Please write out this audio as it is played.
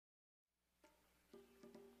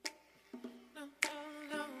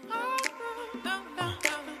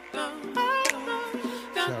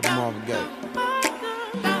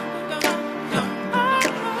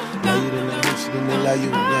mean love you,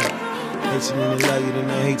 yeah. Hate you mean love you, then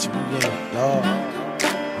I hate you, yeah. Lord.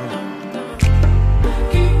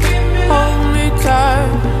 Hold me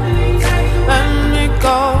tight, let me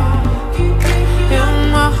go. Heal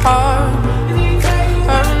my heart,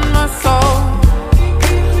 hurt my soul.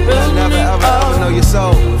 You'll never ever know your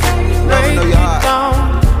soul. Never know your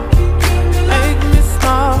heart. Make me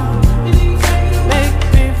smile, make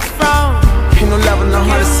me frown. Ain't no love in the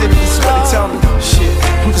heart of the city, that's what they tell me. Shit,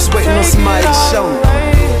 I'm just waiting on somebody to show me.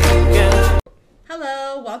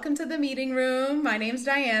 Hello, welcome to the meeting room. My name's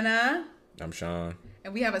Diana. I'm Sean.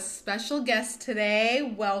 And we have a special guest today.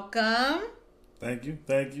 Welcome. Thank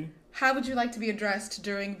you. How would you like to be addressed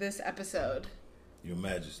during this episode? Your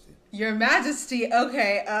Majesty. Your Majesty.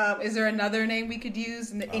 Okay. Is there another name we could use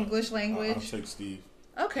in the English language? I'll take Steve.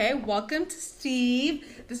 Okay. Welcome to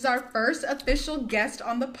Steve. This is our first official guest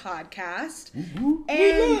on the podcast.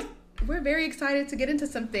 And we're very excited to get into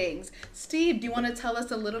some things. Steve, do you want to tell us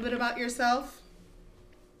a little bit about yourself?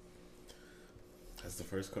 That's the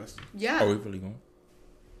first question. Yeah. Oh, we really going?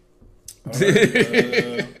 All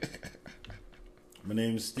right, my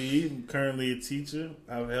name is Steve. I'm currently a teacher.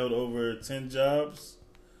 I've held over 10 jobs.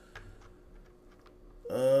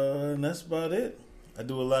 And that's about it. I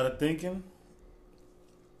do a lot of thinking.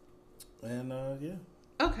 And, yeah.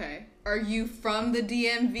 Okay. Are you from the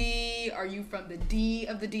DMV? Are you from the D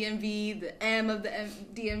of the DMV? The M of the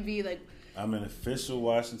DMV? Like, I'm an official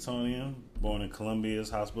Washingtonian, born in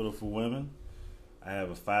Columbia's Hospital for Women. I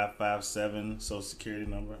have a 557 social security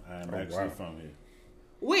number. I am actually from here.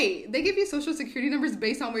 wait, they give you social security numbers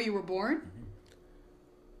based on where you were born? Mm-hmm.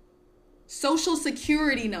 Social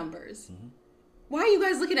security numbers. Mm-hmm. Why are you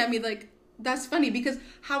guys looking at me like that's funny? Because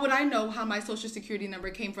how would I know how my social security number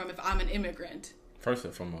came from if I'm an immigrant? First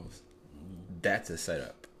and foremost, that's a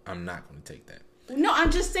setup. I'm not going to take that. No,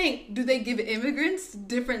 I'm just saying, do they give immigrants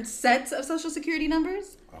different sets of social security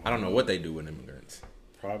numbers? I don't know what they do with immigrants.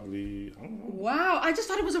 Probably, I don't know. Wow, I just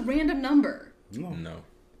thought it was a random number. No.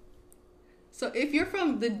 So if you're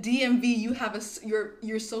from the DMV, you have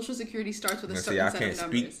your social security starts with a certain I set can't of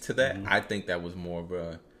numbers. speak to that. I think that was more of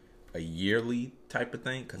a yearly type of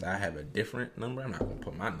thing because I have a different number. I'm not going to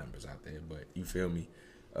put my numbers out there, but you feel me?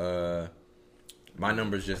 My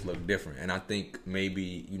numbers just look different. And I think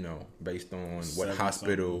maybe, based on what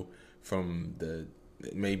hospital from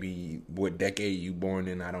maybe what decade you born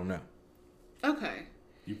in, I don't know. Okay.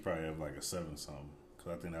 You probably have like a 7 something.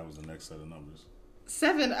 Because I think that was the next set of numbers.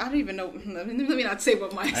 7, I don't even know. Let me not say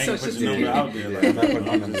what my I ain't social put your security number out there. Like, I'm not putting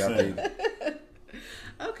my number out there.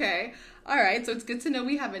 Okay. All right. So it's good to know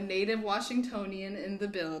we have a native Washingtonian in the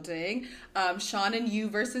building. Sean and you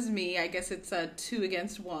versus me. I guess it's 2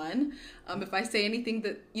 against 1. If I say anything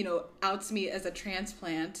that, outs me as a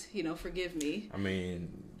transplant, forgive me. I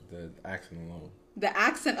mean, the accent alone. The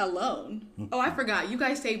accent alone? Oh, I forgot. You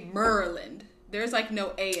guys say Maryland. There's like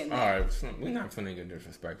no A in there. All right. We're not finna get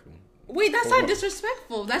disrespectful. Wait, that's not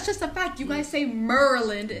disrespectful. That's just a fact. You guys say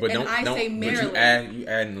Maryland and I say Maryland. But you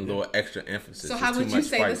adding a little extra emphasis. So how would you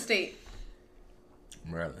say the state?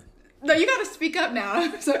 Maryland. No, you got to speak up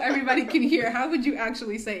now so everybody can hear. How would you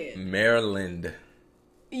actually say it? Maryland.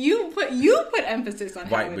 You put emphasis on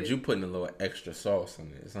Right, how but you putting a little extra sauce on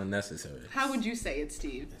it. It's unnecessary. How would you say it,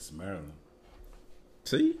 Steve? It's Maryland.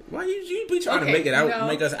 See? Why you be trying to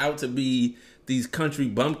make us out to be these country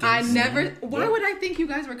bumpkins? Why would I think you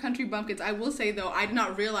guys were country bumpkins? I will say, though, I did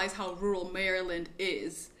not realize how rural Maryland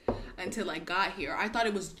is until I got here. I thought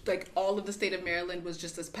it was like all of the state of Maryland was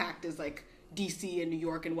just as packed as like DC and New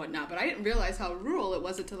York and whatnot. But I didn't realize how rural it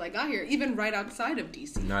was until I got here, even right outside of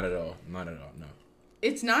DC. Not at all. No.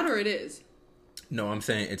 It's not, or it is? No, I'm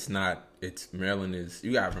saying it's not. Maryland is,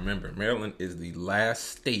 you gotta remember, Maryland is the last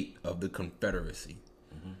state of the Confederacy.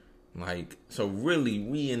 So really,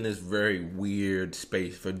 we in this very weird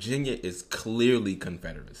space. Virginia is clearly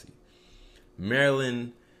Confederacy.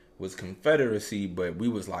 Maryland was Confederacy, but we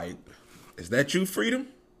was like, is that you, freedom?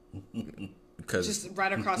 Because just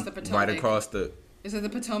right across the Potomac. Right across the... Is it the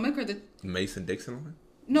Potomac or the... Mason-Dixon line?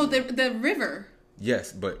 No, the river.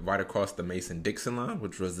 Yes, but right across the Mason-Dixon line,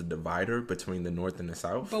 which was the divider between the North and the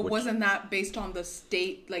South. But wasn't that based on the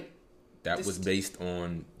state, like... That was based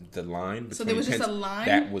on the line. So there was just a line?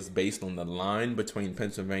 That was based on the line between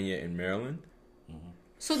Pennsylvania and Maryland. Mm-hmm.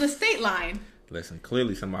 So the state line. Listen,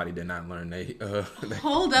 clearly somebody did not learn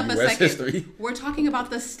Hold up US a second. History. We're talking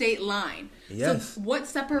about the state line. Yes. So what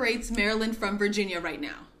separates Maryland from Virginia right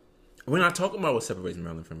now? We're not talking about what separates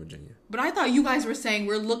Maryland from Virginia. But I thought you guys were saying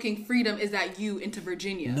we're looking freedom is that you into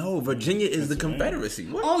Virginia. No, Virginia is the Confederacy.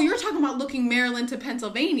 What? Oh, you're talking about looking Maryland to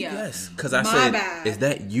Pennsylvania. Yes, because I said, bad. Is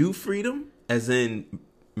that you freedom? As in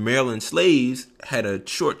Maryland slaves had a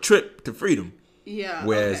short trip to freedom. Yeah.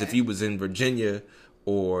 Whereas okay. if you was in Virginia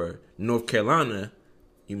or North Carolina,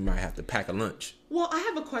 you might have to pack a lunch. Well, I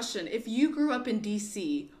have a question. If you grew up in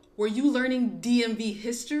DC, were you learning DMV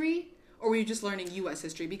history or were you just learning U.S.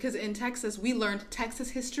 history? Because in Texas, we learned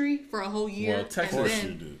Texas history for a whole year. Well, Texas- Of and course you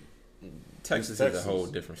then do. Texas Texas. is a whole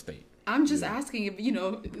different state. I'm just asking if,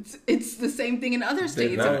 it's the same thing in other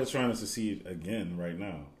states. Now they're trying to secede again right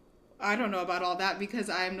now. I don't know about all that because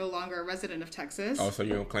I am no longer a resident of Texas. Oh, so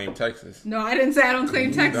you don't claim Texas? No, I didn't say I don't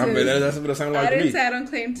claim Texas. I mean, that's what it sounded like I to didn't me. say I don't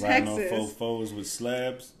claim Riding on Texas. fofos with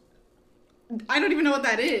slabs. I don't even know what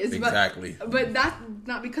that is. Exactly. But that's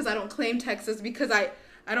not because I don't claim Texas, because I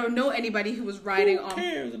don't know anybody who was riding Who on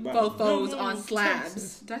cares about fofos no, on slabs.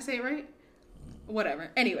 Texas? Did I say it right? Whatever.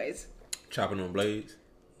 Anyways, Chopping on blades.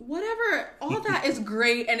 whatever. All that is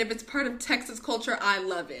great, and if it's part of Texas culture, I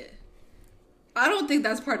love it. I don't think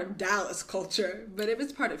that's part of Dallas culture, but if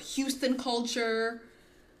it's part of Houston culture,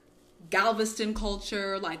 Galveston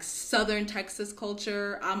culture, like Southern Texas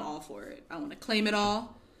culture, I'm all for it. I want to claim it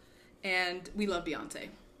all. And we love Beyonce.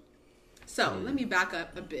 So let me back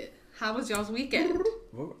up a bit. How was y'all's weekend?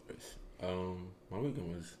 My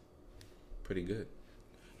weekend was pretty good.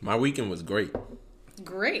 My weekend was great.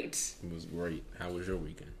 Great. It was great. How was your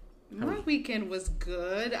weekend? My weekend was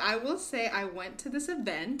good. I will say I went to this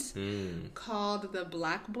event called the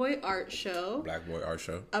Black Boy Art Show. Black Boy Art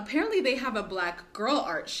Show. Apparently they have a Black Girl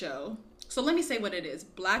Art Show. So let me say what it is.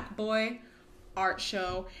 Black Boy Art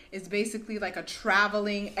Show is basically like a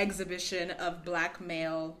traveling exhibition of Black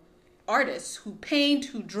male artists who paint,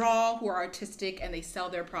 who draw, who are artistic, and they sell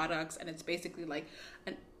their products, and it's basically like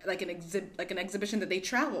an exhibition that they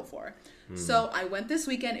travel for. So I went this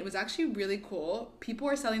weekend. It was actually really cool. People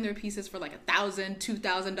were selling their pieces for like $1,000,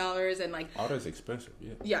 $2,000, and like Art is expensive,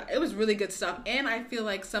 yeah. yeah, it was really good stuff. And I feel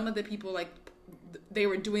like some of the people, like, they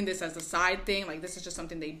were doing this as a side thing. Like, this is just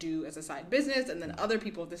something they do as a side business. And then other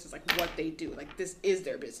people, this is, like, what they do. Like, this is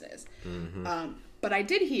their business. But I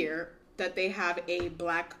did hear that they have a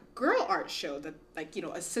Black Girl Art Show that, like,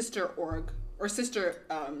 a sister org or sister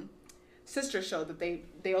show that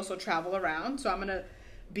they also travel around. So I'm going to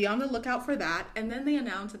be on the lookout for that. And then they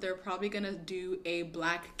announced that they're probably going to do a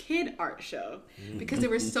Black Kid Art Show because there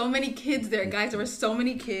were so many kids there, guys. There were so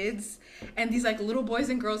many kids and these like little boys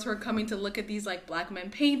and girls who are coming to look at these like Black men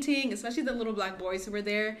painting, especially the little Black boys who were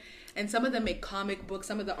there. And some of them make comic books.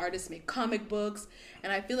 Some of the artists make comic books.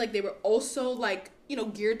 And I feel like they were also like,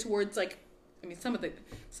 geared towards like, I mean, some of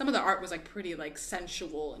the art was like pretty like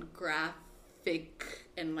sensual and graphic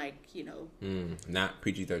and like, Not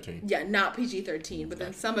PG-13. yeah, not PG-13, but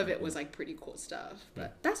then some of it was like pretty cool stuff.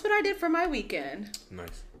 But that's what I did for my weekend.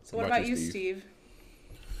 Nice. So what about you, Steve?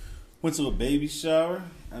 Went to a baby shower.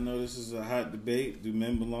 I know this is a hot debate. Do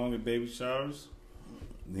men belong at baby showers?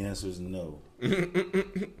 The answer is no.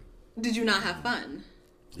 Did you not have fun?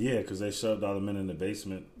 Yeah, because they shoved all the men in the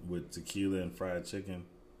basement with tequila and fried chicken.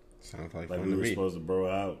 Sounds like Like fun we to were me. supposed to bro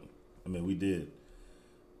out. I mean, we did.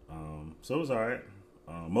 So it was all right.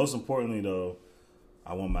 Most importantly, though,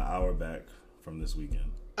 I want my hour back from this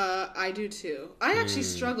weekend. I do too. I actually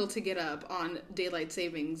struggled to get up on daylight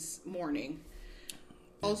savings morning.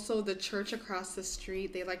 Also, the church across the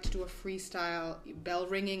street, they like to do a freestyle bell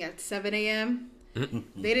ringing at 7 a.m.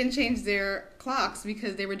 They didn't change their clocks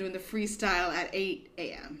because they were doing the freestyle at 8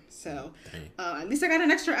 a.m. So at least I got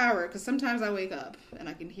an extra hour because sometimes I wake up and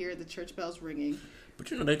I can hear the church bells ringing.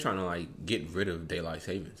 But they're trying to like get rid of daylight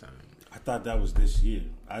savings time. I thought that was this year.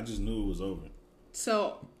 I just knew it was over.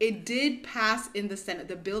 So it did pass in the Senate,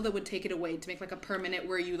 the bill that would take it away to make like a permanent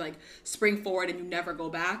where you like spring forward and you never go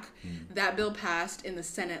back. That bill passed in the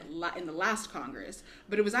Senate in the last Congress,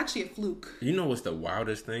 but it was actually a fluke. You know what's the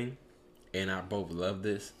wildest thing? And I both love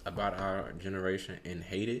this about our generation and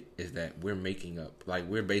hate it, is that we're making up. Like,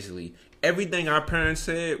 we're basically, everything our parents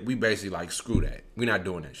said, we basically like, screw that. We're not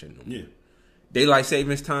doing that shit no more. Yeah. Daylight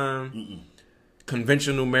savings time,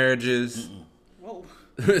 conventional marriages, Whoa.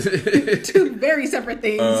 Two very separate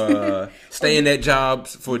things. staying at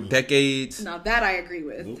jobs for decades. Now that I agree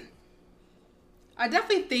with. Nope. I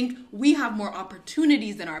definitely think we have more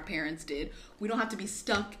opportunities than our parents did. We don't have to be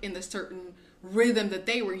stuck in the certain rhythm that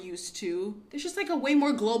they were used to. There's just like a way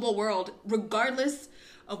more global world, regardless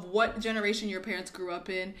of what generation your parents grew up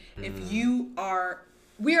in. If we are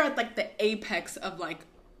at like the apex of like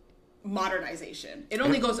modernization. It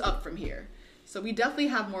only goes up from here. So we definitely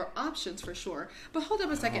have more options for sure. But hold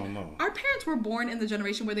up a second. don't know. Our parents were born in the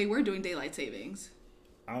generation where they were doing daylight savings.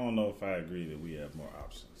 I don't know if I agree that we have more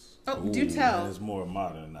options. Oh, do And tell. it's more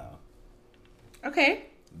modern now. Okay.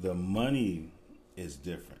 The money is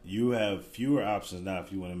different. You have fewer options now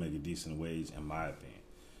if you want to make a decent wage, in my opinion.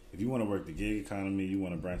 If you want to work the gig economy, you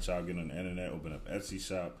want to branch out, get on the internet, open up Etsy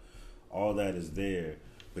shop, all that is there.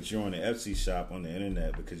 But you're on the Etsy shop on the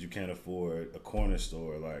internet because you can't afford a corner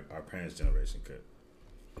store like our parents' generation could.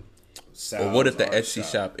 Well, what if the Sal's Etsy our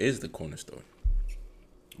shop is the corner store?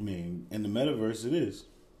 I mean, in the metaverse, it is.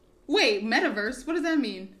 Wait, metaverse? What does that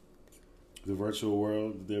mean? The virtual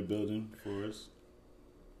world that they're building for us.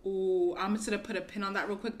 Ooh, I'm just gonna put a pin on that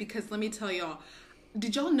real quick because let me tell y'all.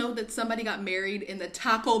 Did y'all know that somebody got married in the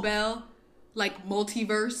Taco Bell, like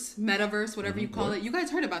multiverse, metaverse, whatever you call it? You guys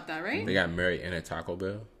heard about that, right? They got married in a Taco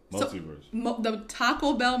Bell. Multiverse. The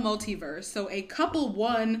Taco Bell multiverse. So a couple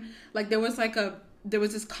won. Like there was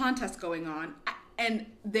this contest going on, and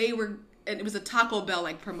it was a Taco Bell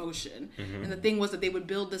like promotion. And the thing was that they would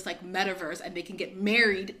build this like metaverse, and they can get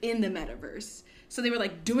married in the metaverse. So they were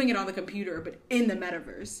like doing it on the computer, but in the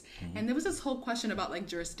metaverse. And there was this whole question about like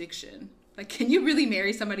jurisdiction. Like, can you really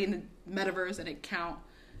marry somebody in the metaverse and it count,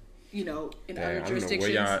 in other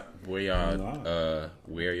jurisdictions? I don't know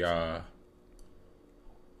where y'all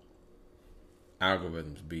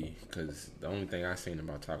algorithms be, because the only thing I seen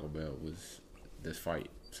about Taco Bell was this fight.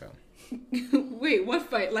 So wait, what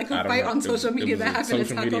fight? Like a fight on social media that happened at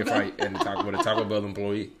Taco Bell? Social media fight and with a Taco Bell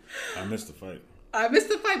employee. I missed the fight. I missed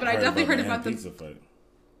the fight, but I definitely heard about the pizza fight.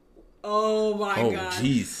 Oh my god. Oh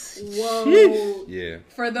jeez. Whoa. Yeah.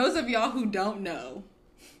 For those of y'all who don't know,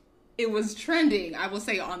 it was trending, I will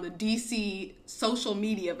say, on the DC social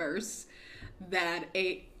media verse that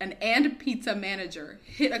an And Pizza manager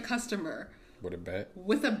hit a customer With a bat?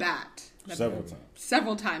 with a bat.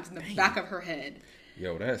 Several times in the back of her head.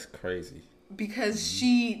 Yo, that's crazy. Because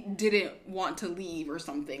she didn't want to leave or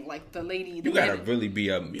something. Like the lady. You gotta really be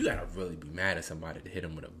mad at somebody to hit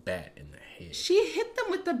them with a bat in the head. She hit them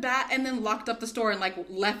with the bat and then locked up the store and like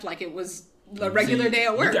left like it was a regular day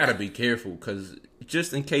at work. You gotta be careful, because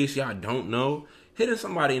just in case y'all don't know, hitting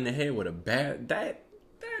somebody in the head with a bat,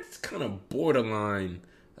 that's kind of borderline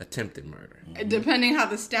attempted murder. Depending how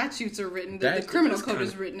the statutes are written, the criminal code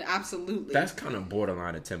is written, absolutely. That's kind of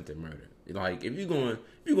borderline attempted murder. Like if you're going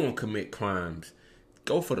to commit crimes,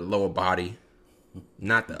 go for the lower body,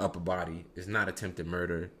 not the upper body. It's not attempted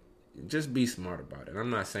murder. Just be smart about it. I'm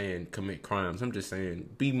not saying commit crimes. I'm just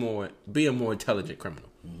saying be a more intelligent criminal.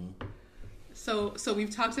 Mm-hmm. So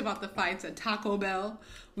we've talked about the fights at Taco Bell.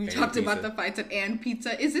 We've And talked pizza. about the fights at And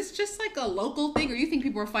Pizza. Is this just like a local thing, or you think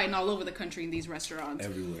people are fighting all over the country in these restaurants?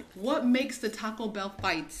 Everywhere. What makes the Taco Bell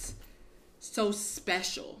fights so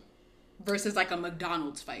special versus like a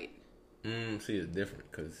McDonald's fight? See, it's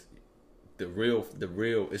different because the real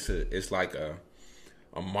it's like a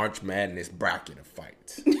March Madness bracket of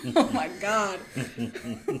fights. Oh my god.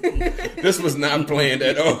 This was not planned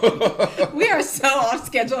at all. We are so off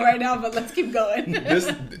schedule right now, but let's keep going.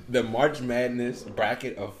 The March Madness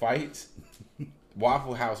bracket of fights,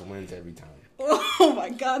 Waffle House wins every time. Oh my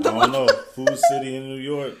god. I don't know. Food City in New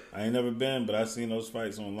York. I ain't never been, but I seen those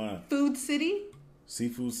fights online. Food City?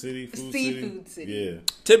 Seafood City? Seafood City. Yeah.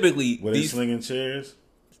 Typically, Were they slinging chairs?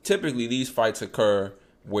 Typically, these fights occur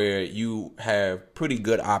where you have pretty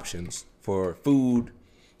good options for food,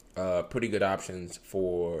 pretty good options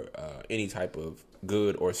for any type of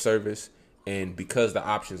good or service. And because the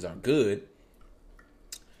options are good,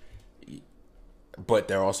 but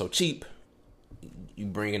they're also cheap, you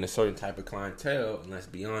bring in a certain type of clientele. And let's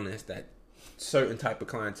be honest, that certain type of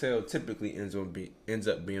clientele typically ends up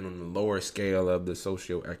being on the lower scale of the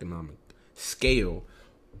socioeconomic scale.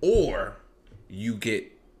 Or you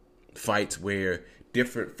get fights where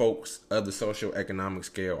different folks of the socioeconomic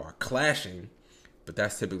scale are clashing, but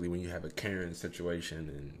that's typically when you have a Karen situation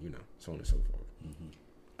and so on and so forth.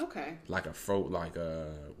 Mm-hmm. Okay. Like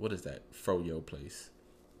what is that Froyo place?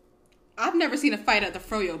 I've never seen a fight at the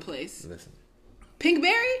Froyo place. Listen,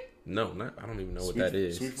 Pinkberry? no, I don't even know what that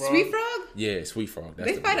is. Sweet Frog? Sweet Frog? Yeah, Sweet Frog.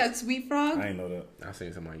 That's They fight at Sweet Frog? I ain't know that. I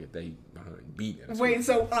seen somebody get they behind beat. at Sweet Wait,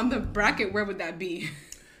 Frog. so on the bracket, where would that be?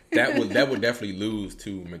 that would definitely lose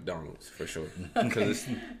to McDonald's for sure. Because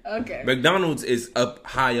Okay. McDonald's is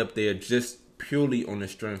high up there just purely on the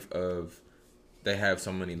strength of they have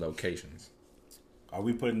so many locations. Are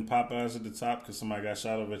we putting Popeyes at the top because somebody got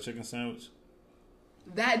shot over a chicken sandwich?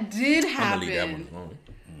 That did I'm happen. gonna leave that one alone.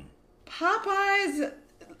 Popeyes,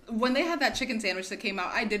 when they had that chicken sandwich that came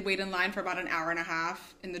out, I did wait in line for about an hour and a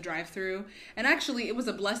half in the drive-thru. And actually, it was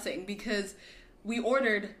a blessing because we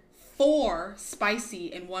ordered 4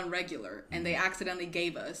 spicy and 1 regular, and they accidentally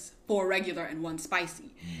gave us 4 regular and 1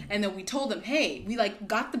 spicy. And then we told them, hey, we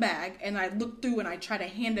got the bag, and I looked through and I tried to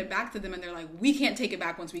hand it back to them, and they're like, we can't take it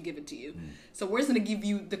back once we give it to you. So we're just going to give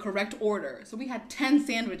you the correct order. So we had 10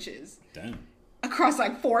 sandwiches. Damn. Across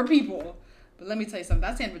 4 people. But let me tell you something.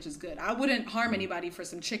 That sandwich is good. I wouldn't harm anybody for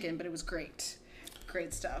some chicken, but it was great.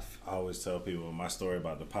 Great stuff. I always tell people my story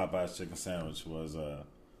about the Popeyes chicken sandwich was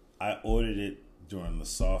I ordered it during the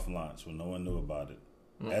soft launch when no one knew about it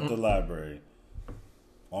at the library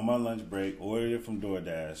on my lunch break. Ordered it from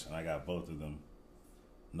DoorDash, and I got both of them.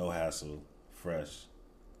 No hassle, fresh.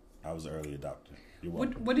 I was an early adopter. You're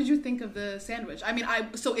welcome. What did you think of the sandwich? I mean,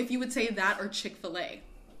 so if you would say that or Chick-fil-A.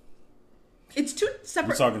 It's two We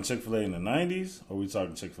separate. talking Chick-fil-A in the 90s, or we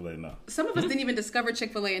talking Chick-fil-A now? Some of us didn't even discover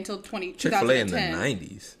Chick-fil-A until Chick-fil-A in the 2010.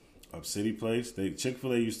 90s. Up City Place.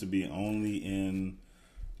 Chick-fil-A used to be only in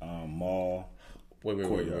mall. Wait.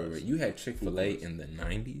 Courtyards. You had Chick-fil-A in the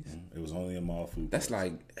 90s? It was only in mall food. That's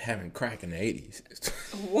like having crack in the 80s.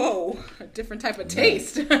 Whoa, a different type of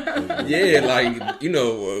taste. Yeah, like, you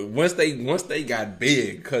know, once they got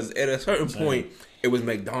big, because at a certain point, it was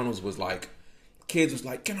McDonald's was like, kids was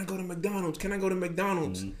like, can I go to McDonald's? Can I go to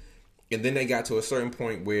McDonald's? And then they got to a certain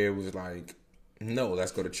point where it was like, no,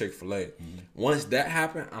 let's go to Chick-fil-A. Once that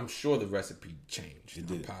happened, I'm sure the recipe changed. It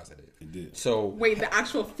did. I'm positive. It did. So Wait, the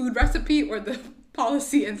actual food recipe or the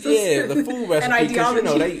policy and system? yeah, the food recipe, and 'cause,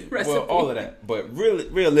 ideology you know, recipe. well, all of that. But really,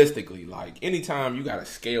 realistically, like anytime you got to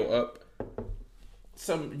scale up,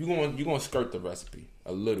 you gonna skirt the recipe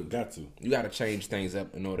a little. Got to. You got to change things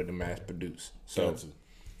up in order to mass produce. So Got to.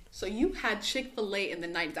 So you had Chick-fil-A in the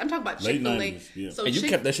 90s. I'm talking about Late Chick-fil-A. 90s, yeah. So and you Chick-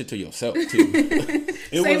 kept that shit to yourself too.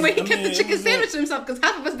 same way he kept the chicken sandwich to himself because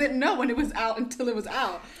half of us didn't know when it was out until it was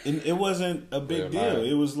out. It wasn't a big Yeah, deal. right.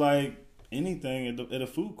 It was like anything at a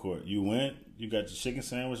food court. You went, you got your chicken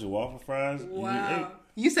sandwich, your waffle fries. and you ate. Wow.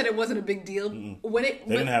 You said it wasn't a big deal. When it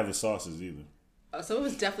They didn't have the sauces either. so it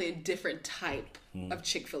was definitely a different type of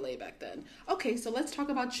Chick-fil-A back then. Okay, so let's talk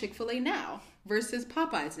about Chick-fil-A now versus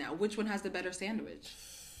Popeyes now. Which one has the better sandwich?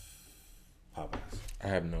 Popeyes. I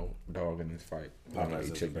have no dog in this fight. I don't Popeyes eat has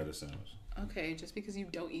a chicken. better sandwich. Okay, just because you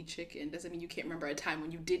don't eat chicken doesn't mean you can't remember a time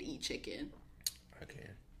when you did eat chicken. I can.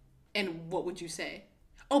 And what would you say?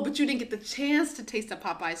 Oh, but you didn't get the chance to taste the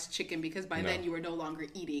Popeyes chicken because by No. then you were no longer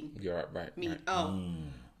eating You're right. meat. right. Oh,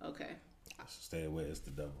 okay. Stay away. It's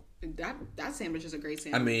the devil. That sandwich is a great I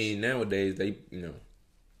sandwich. mean, nowadays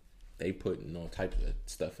they putting all types of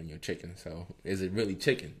stuff in your chicken. So is it really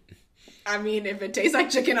chicken? I mean, if it tastes like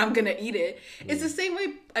chicken, I'm gonna eat it. It's the same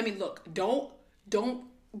way. I mean, look, don't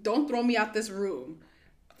throw me out this room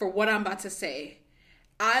for what I'm about to say.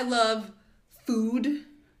 I love food,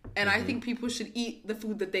 and I think people should eat the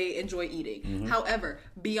food that they enjoy eating. However,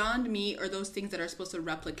 Beyond Meat are those things that are supposed to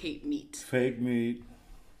replicate meat. Fake meat.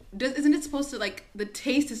 Isn't it supposed to, like, the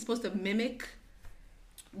taste is supposed to mimic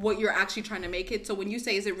what you're actually trying to make it? So when you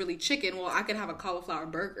say, is it really chicken? Well, I could have a cauliflower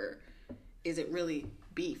burger. Is it really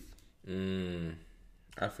beef?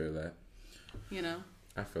 I feel that. You know?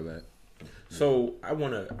 I feel that. So I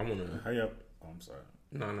wanna. How y'all? Oh, I'm sorry.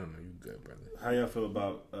 No, you good, brother. How y'all feel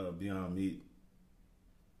about Beyond Meat?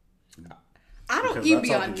 I don't Because eat I talk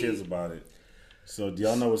Beyond to kids Meat. about it. So do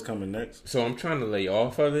y'all know what's coming next? So I'm trying to lay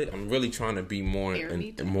off of it. I'm really trying to be more Air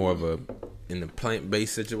meat? more of a in the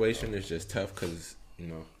plant-based situation. It's just tough because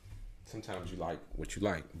sometimes you like what you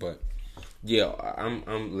like. But yeah,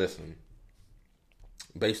 I'm listening.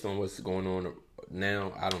 Based on what's going on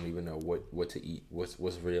now, I don't even know what to eat. What's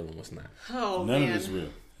real and what's not. Oh, None man. of it's real.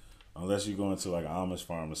 Unless you go into like an Amish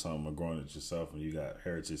farm or something or growing it yourself and you got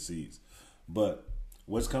heritage seeds. But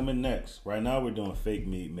what's coming next? Right now we're doing fake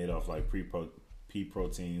meat made off like pea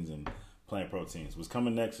proteins and plant proteins. What's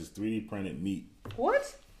coming next is 3D printed meat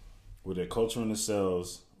What? where they're culturing the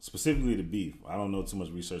cells, specifically the beef. I don't know too much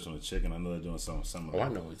research on the chicken. I know they're doing something similar. Oh, I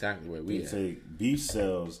know exactly where we They at. take beef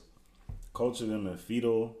cells, culture them in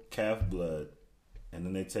fetal calf blood, and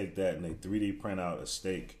then they take that and they 3D print out a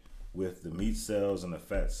steak with the meat cells and the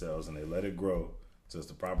fat cells, and they let it grow to it's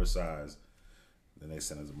the proper size. Then they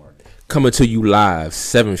send it to market. Coming to you live,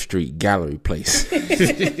 7th Street Gallery Place.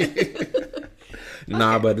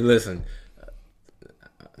 Nah, but listen.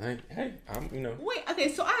 Hey, I'm Wait,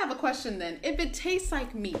 okay, so I have a question then. If it tastes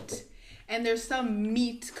like meat and there's some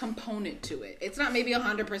meat component to it, it's not maybe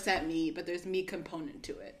 100% meat, but there's meat component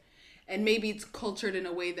to it. And maybe it's cultured in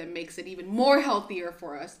a way that makes it even more healthier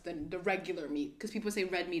for us than the regular meat. Because people say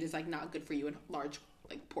red meat is like not good for you in large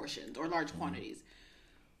like portions or large quantities.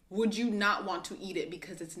 Would you not want to eat it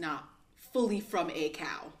because it's not fully from a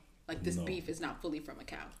cow? Like this No. beef is not fully from a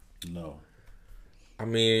cow. No. I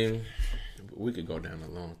mean, we could go down a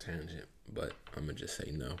long tangent, but I'm gonna just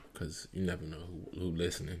say no because you never know who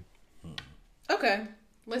listening. Okay.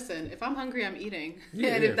 Listen, if I'm hungry, I'm eating.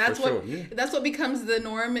 Yeah, and yeah, if that's for what sure, yeah. if that's what becomes the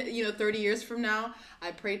norm, 30 years from now,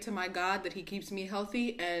 I pray to my God that he keeps me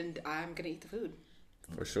healthy and I'm going to eat the food.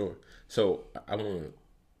 For sure. So I want to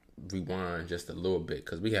rewind just a little bit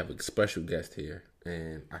because we have a special guest here,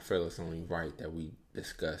 and I feel it's only right that we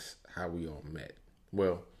discuss how we all met.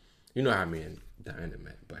 Well, you know how me and Diana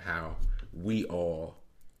met, but how we all,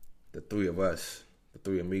 the three of us, the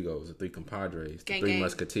three amigos, the three compadres, Gang, the three gang.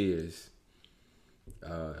 musketeers,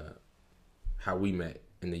 how we met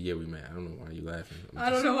in the year we met. I don't know why you laughing. I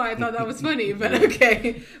don't know why I thought that was funny, but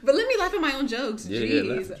okay. But let me laugh at my own jokes. Yeah, Jeez.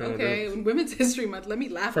 laugh at your own Okay, jokes. Women's History Month. Let me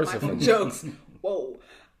laugh First at of my own all. jokes.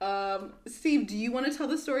 Whoa. Steve, do you want to tell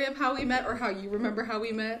the story of how we met or how you remember how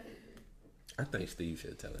we met? I think Steve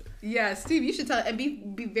should tell it. Yeah, Steve, you should tell it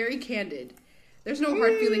and be very candid. There's no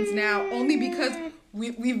hard feelings now, only because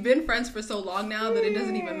we've been friends for so long now that it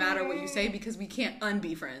doesn't even matter what you say because we can't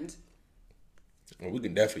unbe friends. Well, we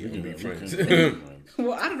can definitely be We friends. can be friends.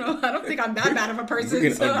 Well, I don't know. I don't think I'm that bad of a We person,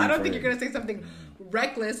 can so I unbe don't think you're friends. gonna say something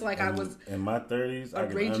reckless like I was. In my 30s, I can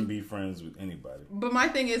Outrageous. unbe friends with anybody. But my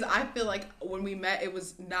thing is, I feel like when we met, it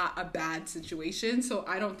was not a bad situation, so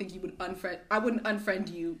I don't think you would unfriend. I wouldn't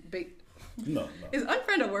unfriend you. No. Is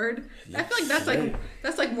unfriend a word? I feel like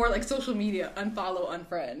that's like more like social media. Unfollow,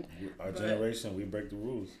 unfriend. Our generation, we break the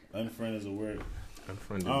rules. Unfriend is a word.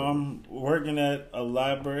 Unfriended. Working at a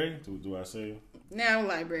library. Do I say Now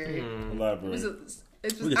library. a library? It We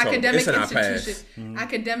was can talk. academic It's in our institution. Mm-hmm.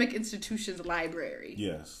 Academic institutions library.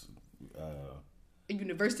 Yes. A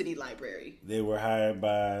university library. They were hired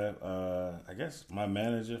by, I guess, my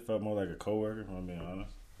manager felt more like a coworker, if I'm being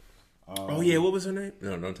honest. Oh yeah, what was her name?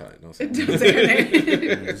 No, don't tell it. Don't say it. Don't say her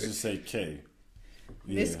name. Let's just say K.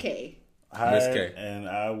 Miss Yeah. K. Hired, Miss K. And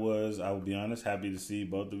I will be honest, happy to see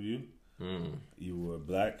both of you. You were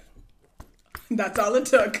black. That's all it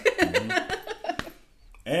took.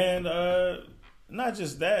 And not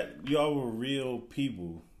just that, y'all were real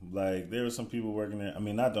people. Like, there were some people working there. I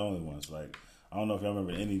mean, not the only ones. Like, I don't know if y'all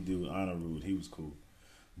remember any dude, Honor Rude. He was cool.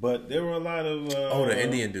 But there were a lot of... The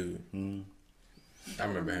Indian dude. I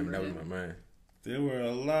remember him. That was my man. There were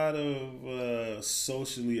a lot of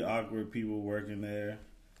socially awkward people working there.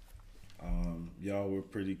 Y'all were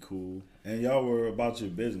pretty cool. And y'all were about your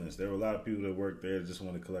business. There were a lot of people that worked there that just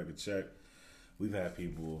want to collect a check. We've had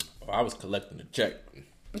people... Oh, I was collecting a check.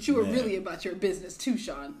 But you were Yeah. really about your business too,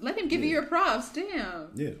 Sean. Let him give you your props. Damn.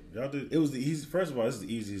 Yeah, y'all did. It was the easy. First of all, this is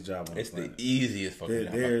the easiest job on It's the the planet. easiest fucking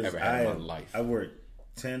job I've ever had in my life. I worked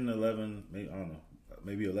 10, 11, maybe, I don't know,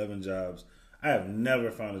 maybe 11 jobs. I have never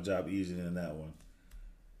found a job easier than that one,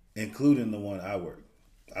 including the one I worked.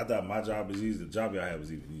 I thought my job was easy. The job y'all had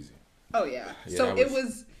was even easier. Oh yeah. Yeah, So that it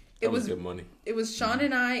was- was good money. It was Sean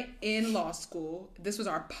and I in law school. This was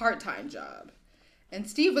our part-time job. And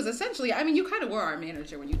Steve was essentially, I mean, you kind of were our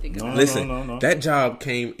manager when you think about it. Listen, no. that job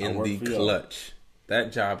came in work the for y'all. clutch.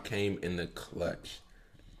 That job came in the clutch.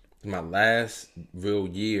 My last real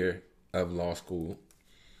year of law school,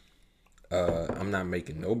 I'm not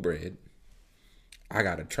making no bread. I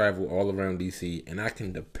got to travel all around DC, and I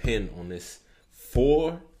can depend on this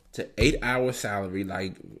 4 to 8 hour salary.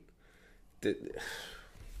 Like,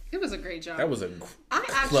 It was a great job. that was a I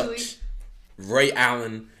clutch. Ray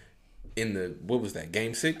Allen in the, what was that,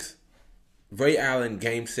 game 6? Ray Allen,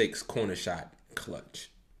 game 6, corner shot,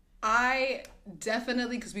 clutch. I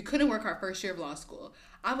definitely, because we couldn't work our first year of law school,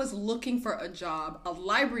 I was looking for a job, a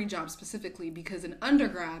library job specifically, because in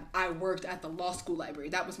undergrad, I worked at the law school library.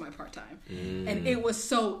 That was my part-time. And it was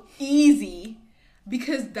so easy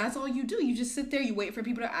because that's all you do. You just sit there, you wait for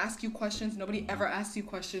people to ask you questions. Nobody ever asks you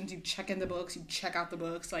questions. You check in the books, you check out the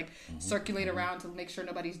books, like circulate around to make sure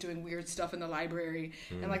nobody's doing weird stuff in the library.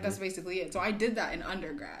 And like, that's basically it. So I did that in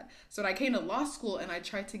undergrad. So when I came to law school and I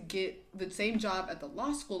tried to get the same job at the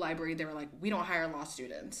law school library, they were like, we don't hire law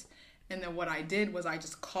students. And then what I did was I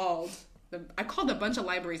just called I called a bunch of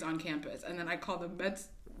libraries on campus, and then I called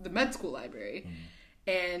the med school library.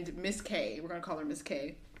 And Miss K, we're gonna call her Miss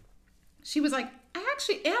K, she was like, I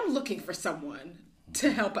actually am looking for someone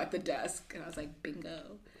to help at the desk. And I was like,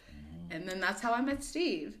 bingo. And then that's how I met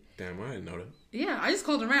Steve. Damn, I didn't know that. Yeah, I just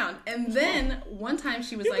called around. And then one time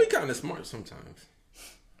she was You like, be kind of smart sometimes.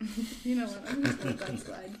 you know what, I'm just gonna let that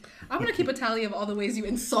slide. I'm gonna keep a tally of all the ways you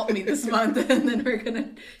insult me this month, and then we're gonna,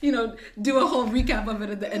 do a whole recap of it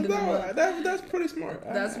at the end of the month. That's pretty smart.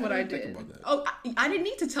 That's what I didn't did. think about that. Oh, I didn't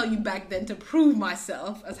need to tell you back then to prove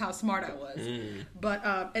myself as how smart I was. But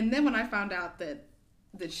and then when I found out that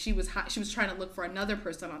she was trying to look for another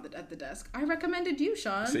person at the desk, I recommended you,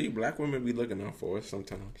 Sean. See, black women be looking out for us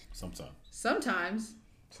sometimes. Sometimes.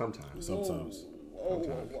 Sometimes.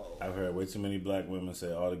 Whoa. I've heard way too many black women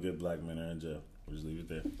say all the good black men are in jail. We'll just leave it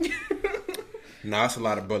there. Nah, it's a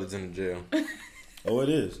lot of brothers in the jail. Oh, it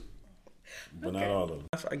is. But not all of them.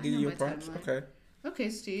 I give you know your my props. timeline. Okay. Okay,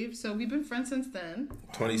 Steve. So we've been friends since then.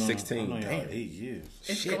 2016. I've known y'all Damn. 8 years.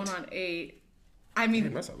 It's Shit. going on 8. I mean,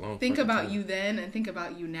 Damn, that's a long think fucking about time. you then and think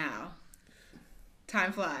about you now.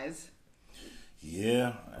 Time flies.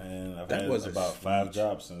 Yeah, and I've That had was about 5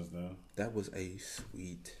 jobs since then. That was a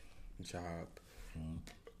sweet job.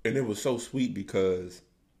 And it was so sweet because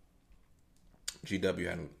GW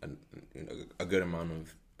had a good amount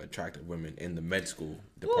of attractive women in the med school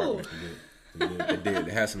department. It did.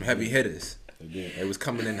 It had some heavy hitters. It did. It was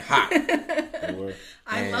coming in hot. They were.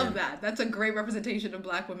 I And- love that. That's a great representation of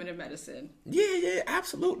black women in medicine. Yeah,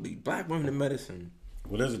 absolutely. Black women in medicine.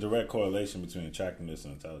 Well, there's a direct correlation between attractiveness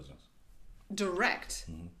and intelligence. Direct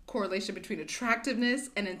correlation between attractiveness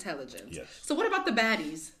and intelligence. Yes. So what about the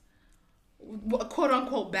baddies? Quote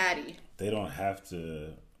unquote baddie. They don't have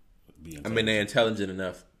to be intelligent. I mean, they're intelligent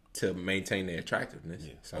enough to maintain their attractiveness.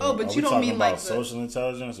 Yeah. So, Oh, but Are you we don't talking mean about like the, social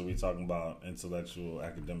intelligence, or are we talking about intellectual,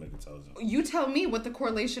 academic intelligence? you tell me what the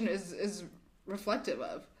correlation is reflective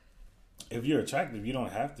of. If you're attractive, you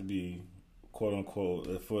don't have to be, quote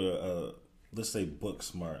unquote, for let's say book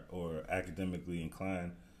smart or academically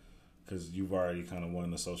inclined, because you've already kind of won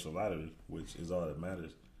the social lottery, which is all that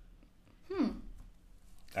matters.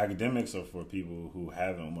 Academics are for people who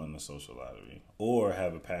haven't won the social lottery or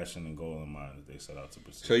have a passion and goal in mind that they set out to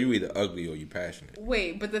pursue. so you either ugly or you passionate.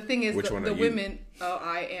 Wait, but the thing is, Which the one are you? women. Oh,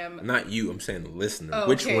 I am. Not you. I'm saying the listener. Oh,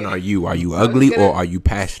 Which okay. one are you? Are you was ugly gonna or are you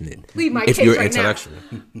passionate? plead my if case you're right now. intellectual.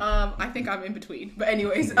 I think I'm in between. But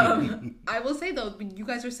anyways, I will say though, you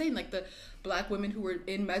guys are saying like the black women who were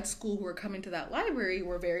in med school who were coming to that library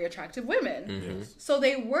were very attractive women. Mm-hmm. So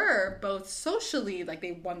they were both socially, like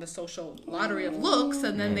they won the social lottery of looks,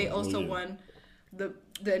 and then they also yeah. won the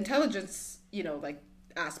intelligence, like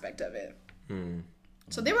aspect of it.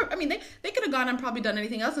 So they were. I mean, they could have gone and probably done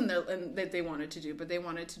anything else that they wanted to do, but they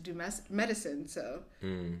wanted to do medicine. So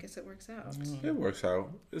I guess it works out. It works out.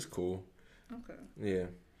 It's cool. Okay. Yeah.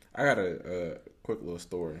 I got a quick little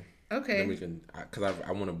story. Okay. Then we can, because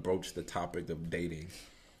I want to broach the topic of dating.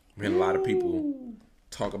 I mean, a lot of people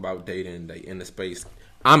talk about dating. They in the space.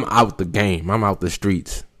 I'm out the game. I'm out the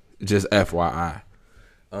streets. Just FYI.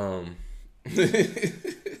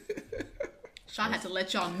 Sean had to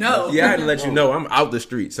let y'all know. Yeah, I had to let you know I'm out the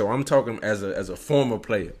street. So I'm talking as a former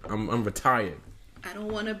player. I'm retired. I don't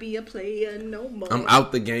want to be a player no more. I'm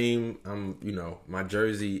out the game. My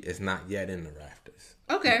jersey is not yet in the rafters.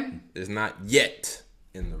 Okay. It's not yet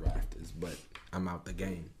in the rafters, but I'm out the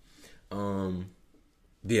game.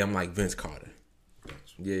 Yeah, I'm like Vince Carter.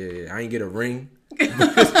 Yeah. I ain't get a ring. But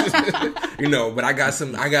I got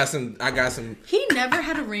some. He never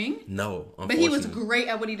had a ring, No, but he was unfortunately. great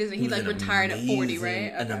at what he did. He was like an retired at 40,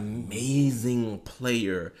 right? An amazing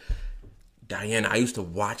player. Diana, I used to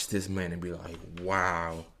watch this man and be like,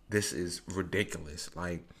 wow, this is ridiculous.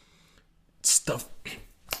 Like, stuff.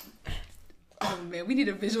 Oh man, we need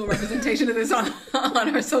a visual representation of this on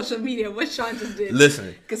our social media. What Sean just did.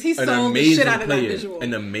 Listen, because he an sold the shit amazing out of that player, visual.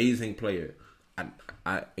 an amazing player.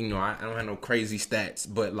 I don't have no crazy stats,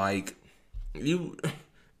 but like you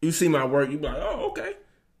see my work, you be like, oh, okay.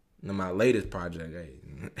 Now my latest project,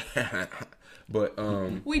 hey. But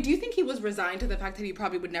Wait, do you think he was resigned to the fact that he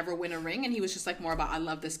probably would never win a ring, and he was just like more about I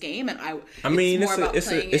love this game, and I mean, more about it's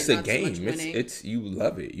playing a it, not so much game. winning. It's you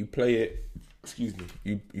love it. You play it. Excuse me.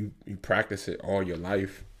 You practice it all your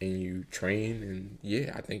life, and you train. And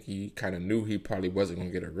yeah, I think he kind of knew he probably wasn't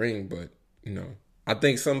gonna get a ring, but I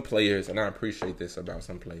think some players, and I appreciate this about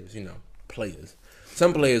some players.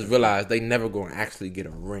 Some players realize they never gonna actually get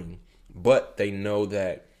a ring, but they know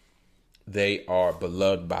that they are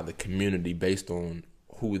beloved by the community based on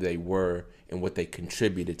who they were and what they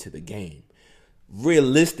contributed to the game.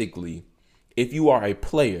 Realistically, if you are a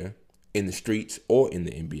player in the streets or in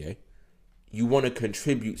the NBA, you want to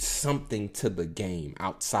contribute something to the game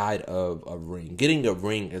outside of a ring. Getting a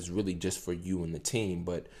ring is really just for you and the team,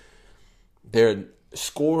 but there are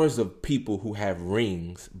scores of people who have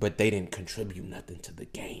rings, but they didn't contribute nothing to the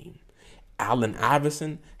game. Allen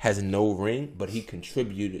Iverson has no ring, but he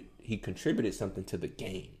contributed something to the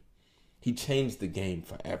game. He changed the game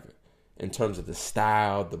forever in terms of the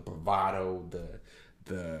style, the bravado,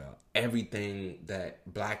 the everything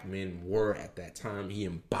that black men were at that time. He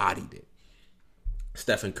embodied it.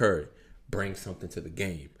 Stephen Curry brings something to the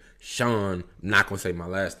game. Sean, not gonna say my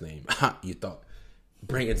last name. You thought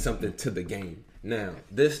bringing something to the game. Now,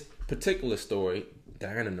 this particular story,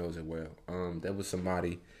 Diana knows it well. There was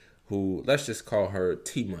somebody who, let's just call her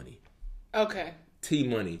T Money. Okay. T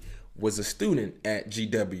Money was a student at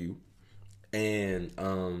GW, and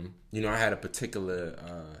I had a particular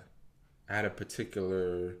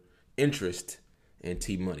interest in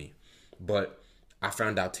T Money, but I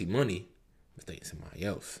found out T Money was dating somebody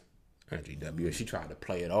else. RGW. And she tried to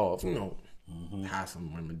play it off, you know, how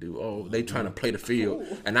some women do. Oh, they trying to play the field.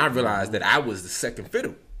 And I realized that I was the second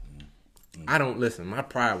fiddle. I don't listen. My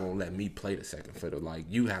pride won't let me play the second fiddle. Like,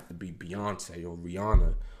 you have to be Beyonce or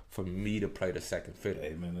Rihanna for me to play the second fiddle.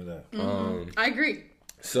 Amen to that. I agree.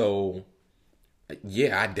 So,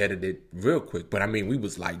 yeah, I deaded it real quick. But I mean, we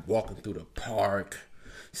was like walking through the park,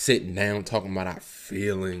 sitting down, talking about our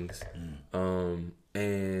feelings.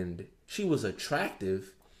 And she was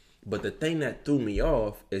attractive. But the thing that threw me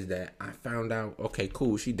off is that I found out, okay,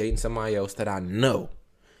 cool, she dating somebody else that I know.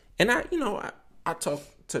 And I talk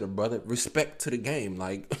to the brother, respect to the game.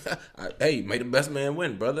 Like, hey, may the best man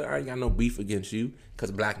win, brother. I ain't got no beef against you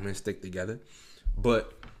because black men stick together.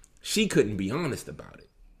 But she couldn't be honest about it.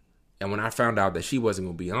 And when I found out that she wasn't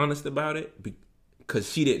going to be honest about it, because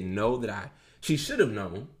she didn't know that she should have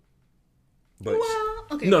known. But Well,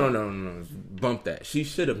 okay. No. Bump that. She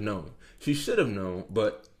should have known. She should have known,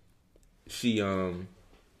 but she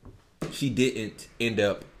didn't end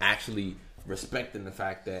up actually respecting the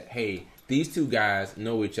fact that, hey, these two guys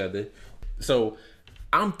know each other. So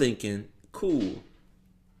I'm thinking, cool.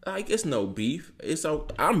 Like, it's no beef.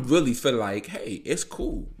 I'm really feeling like, hey, it's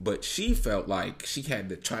cool. But she felt like she had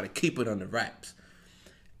to try to keep it under wraps.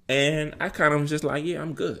 And I kind of was just like, yeah,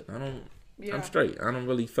 I'm good. I'm straight. I don't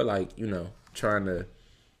really feel like,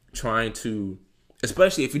 trying to,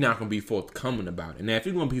 especially if you're not going to be forthcoming about it. Now, if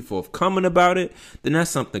you're going to be forthcoming about it, then that's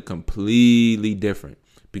something completely different.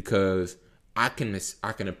 Because I can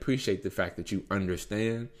appreciate the fact that you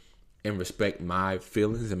understand and respect my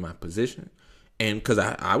feelings and my position. And because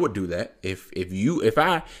I would do that if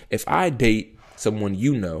I date someone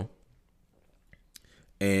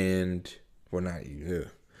and we're not you.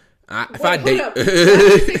 If I date, Why did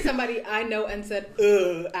you say somebody I know and said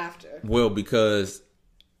after? Well, because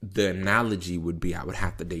the analogy would be I would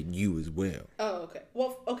have to date you as well. Oh, okay.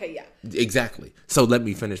 Well, okay, yeah. Exactly. So let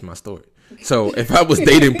me finish my story. So if I was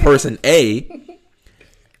dating person A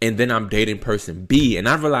and then I'm dating person B and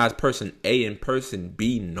I realize person A and person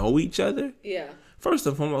B know each other. Yeah. First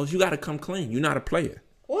and foremost, you got to come clean. You're not a player.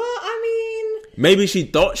 Well, I mean, maybe she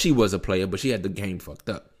thought she was a player, but she had the game fucked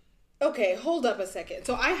up. Okay, hold up a second.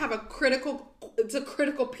 So I have a critical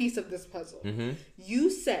piece of this puzzle. Mm-hmm. You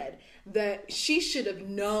said that she should have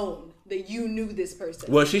known that you knew this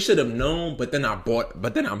person. Well, she should have known, but then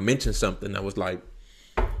I mentioned something that was like,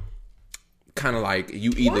 kind of like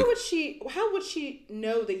you either. How would she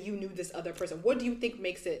know that you knew this other person? What do you think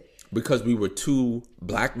makes it? Because we were two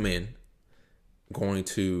black men going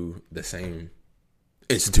to the same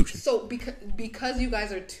institution. So because you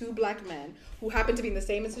guys are two black men who happen to be in the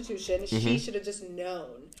same institution, she should have just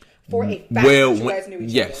known for a fact that you guys knew each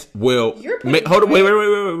other. Yes. Well, hold on.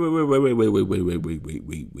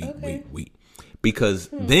 Wait. Because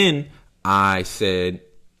then I said,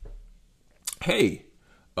 "Hey,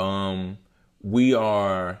 we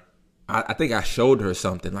are." I think I showed her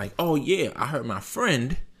something like, "Oh yeah, I heard my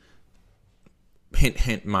friend."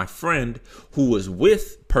 Hint, my friend who was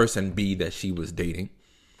with person B that she was dating.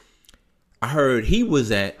 I heard he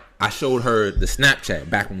was I showed her the Snapchat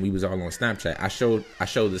back when we was all on Snapchat. I showed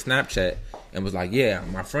the Snapchat and was like, yeah,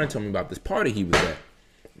 my friend told me about this party he was at.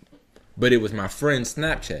 But it was my friend's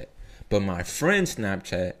Snapchat. But my friend's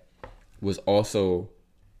Snapchat was also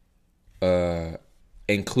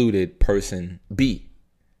included person B.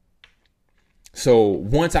 So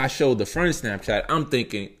once I showed the friend's Snapchat, I'm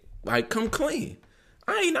thinking, like, come clean.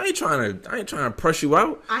 I ain't trying to press you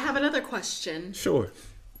out. I have another question. Sure.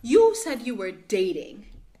 You said you were dating.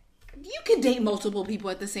 You can date multiple people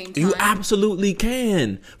at the same time. You absolutely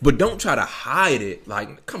can. But don't try to hide it.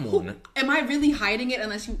 Like, come on. Am I really hiding it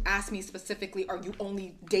unless you ask me specifically, are you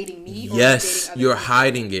only dating me? Or yes, dating you're people?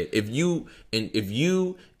 hiding it. If you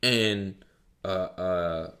and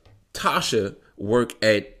Tasha work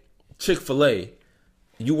at Chick-fil-A,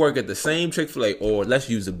 you work at the same Chick-fil-A, or let's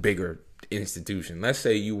use a bigger institution. Let's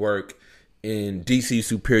say you work in DC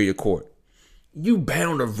Superior Court. You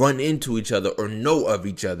bound to run into each other or know of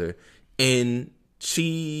each other. And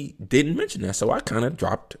she didn't mention that. So I kind of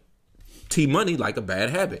dropped T-Money like a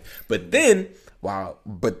bad habit. But then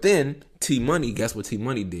T-Money, guess what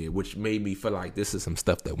T-Money did? Which made me feel like this is some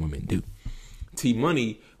stuff that women do.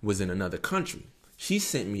 T-Money was in another country. She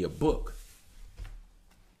sent me a book.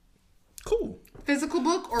 Cool. Physical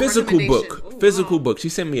book or physical recommendation? book. Ooh, Physical wow. book. She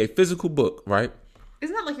sent me a physical book, right?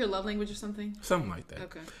 Isn't that like your love language or something? Something like that.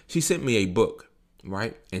 Okay. She sent me a book,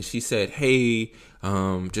 right? And she said, hey,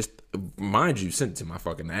 just mind you, sent it to my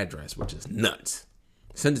fucking address, which is nuts.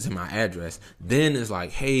 Sent it to my address. Then it's like,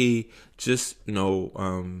 hey, just,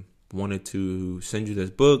 wanted to send you this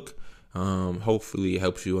book. Hopefully it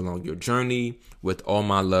helps you along your journey. With all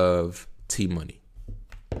my love, T Money.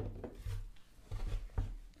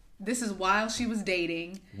 This is while she was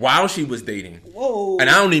dating. While she was dating. Whoa. And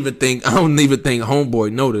I don't even think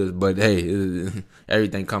homeboy noticed, but hey,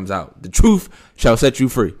 everything comes out. The truth shall set you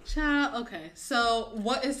free. Child, okay. So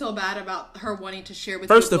what is so bad about her wanting to share with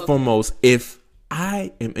First you? and foremost, if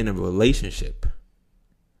I am in a relationship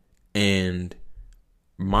and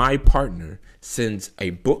my partner sends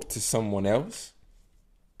a book to someone else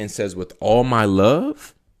and says, with all my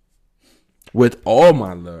love,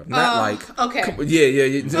 not like, okay.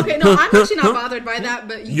 Yeah. Okay, no, I'm actually not bothered by that,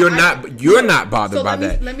 but You're not bothered so by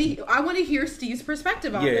that. I want to hear Steve's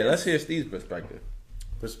perspective on this. Yeah, let's hear Steve's perspective.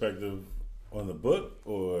 Perspective on the book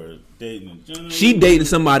or dating in general? She dating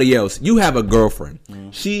somebody else. You have a girlfriend.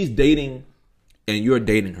 She's dating, and you're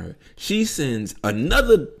dating her. She sends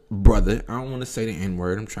another brother. I don't want to say the N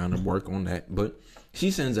word. I'm trying to work on that, but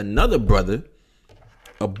she sends another brother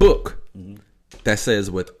a book that says,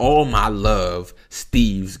 with all my love,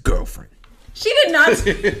 Steve's girlfriend. She did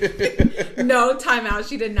not. No, time out.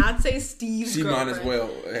 She did not say Steve's girlfriend. Might as well.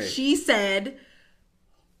 Hey. She said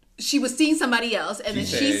she was seeing somebody else, and then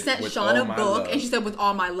she said, sent "With Sean all a my book, love." and she said, with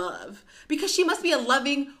all my love. Because she must be a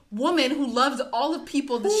loving woman who loves all the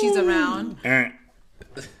people that she's around.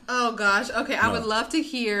 Oh, gosh. Okay, I would love to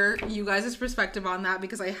hear you guys' perspective on that,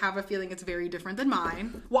 because I have a feeling it's very different than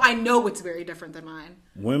mine. Well, I know it's very different than mine.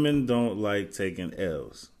 Women don't like taking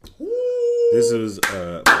L's. This was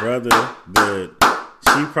a brother that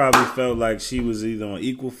she probably felt like she was either on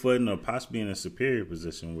equal footing or possibly in a superior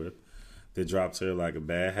position with, that dropped her like a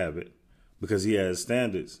bad habit because he has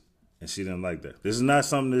standards and she didn't like that. This is not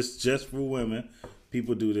something that's just for women.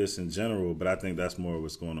 People do this in general, but I think that's more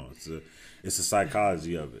what's going on. It's the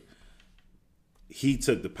psychology of it. He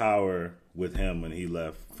took the power with him when he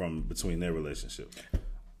left from between their relationship.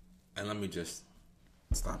 And let me just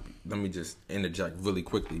stop. Let me just interject really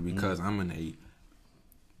quickly, because I'm in a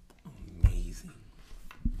amazing,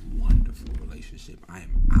 wonderful relationship. I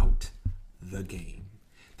am out the game.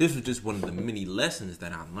 This was just one of the many lessons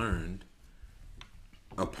that I learned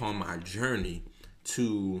upon my journey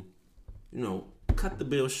to, cut the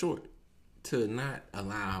bill short, to not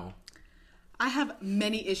allow. I have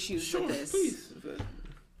many issues with this. Please.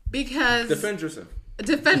 Because... Defend yourself.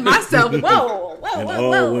 Defend myself. Whoa. And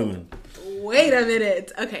all women. Wait a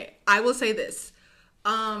minute. Okay, I will say this.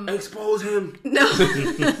 Expose him. No.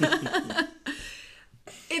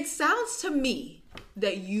 It sounds to me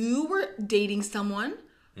that you were dating someone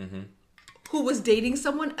who was dating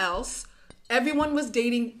someone else. Everyone was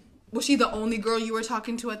dating. Was she the only girl you were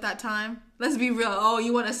talking to at that time? Let's be real. Oh,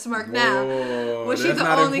 you want to smirk now. Was she the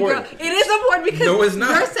only girl? It is important because no, it's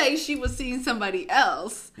not. You're saying she was seeing somebody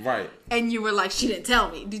else. Right. And you were like, she didn't tell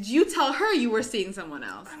me. Did you tell her you were seeing someone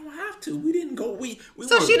else? I don't have to. We didn't go.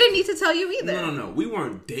 So she didn't need to tell you either. No. We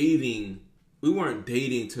weren't dating. We weren't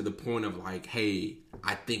dating to the point of like, hey,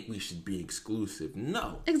 I think we should be exclusive.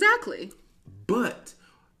 No. Exactly. But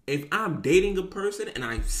if I'm dating a person and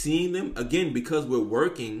I'm seeing them, again, because we're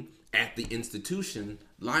working at the institution,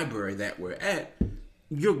 library that we're at,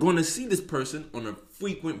 you're going to see this person on a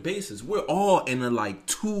frequent basis. We're all in a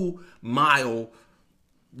 2-mile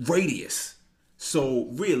radius. So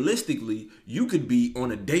realistically, you could be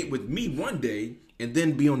on a date with me one day and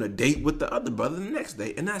then be on a date with the other brother the next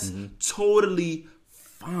day. And that's totally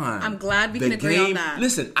fine. I'm glad we can agree on that.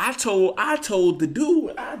 Listen, I told the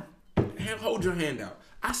dude, hold your hand out.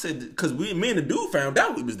 I said, because me and the dude found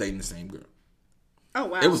out we was dating the same girl. Oh,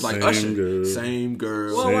 wow. It was like Same Usher. girl. Same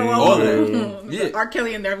girl. Whoa. Yeah. R.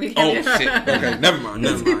 Kelly in there. Oh, shit. Okay, never mind.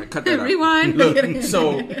 Cut that out. Rewind. Look,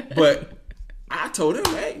 but I told him,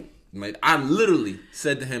 hey, I literally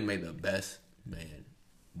said to him, may the best man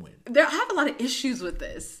win. I have a lot of issues with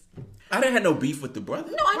this. I didn't have no beef with the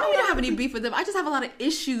brother. No, I know you don't have any beef with them. I just have a lot of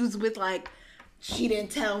issues with she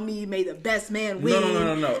didn't tell me, may the best man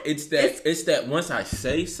win. No. It's that once I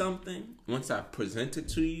say something, once I present it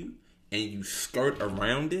to you, and you skirt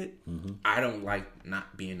around it, I don't like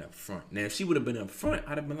not being up front. Now, if she would have been up front,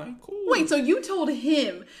 I'd have been like, cool. Wait, so you told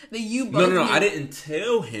him that you both No, knew- I didn't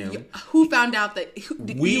tell him. Who found out that...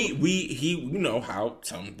 You know how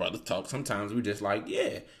some brothers talk. Sometimes we just like,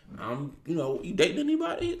 yeah, you dating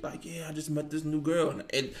anybody? Like, yeah, I just met this new girl. And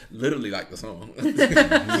it literally like the song.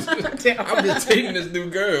 I'm just dating this new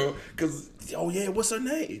girl because, oh yeah, what's her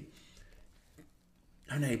name?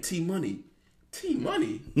 Her name T Money. T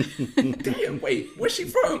Money? Damn, wait, where's she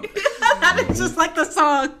from? It's just like the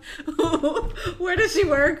song. Where does she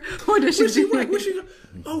work? Where does she work? Where she go?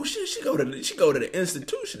 Oh shit, she go to the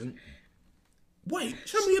institution. Wait,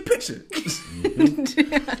 show me a picture.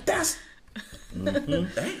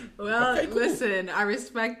 Well, Okay, cool. listen, I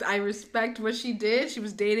respect what she did. She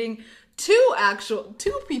was dating two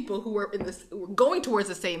people who were were going towards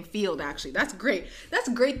the same field. Actually, that's great. That's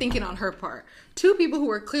great thinking on her part. Two people who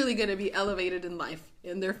are clearly going to be elevated in life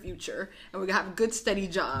in their future, and we're gonna have good, steady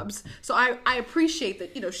jobs. So I appreciate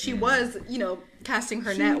that. She was casting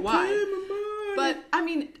her net wide. But I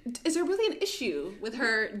mean, is there really an issue with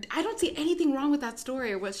her? I don't see anything wrong with that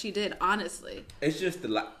story or what she did. Honestly, It's just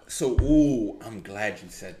I'm glad you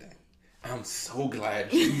said that. I'm so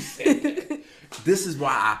glad you said that. This is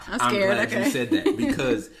why I'm scared, glad okay. you said that,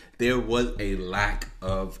 because there was a lack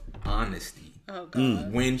of honesty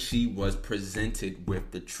when she was presented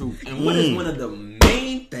with the truth. And what is one of the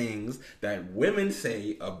main things that women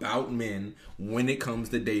say about men when it comes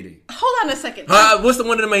to dating? hold on a second. What's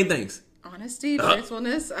one of the main things? Honesty,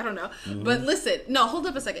 truthfulness. I don't know. But listen, no, hold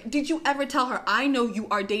up a second. Did you ever tell her, I know you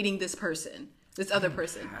are dating this person, this other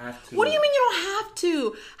person? have to. What do you mean you don't have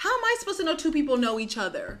to? How am I supposed to know two people know each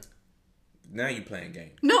other? Now you playing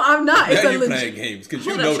games. No, I'm not. It's Now a you legit. playing games because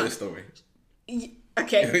you Hold know up, this story.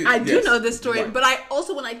 Okay, I do Yes, know this story, right. but I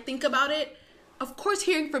also, when I think about it, of course,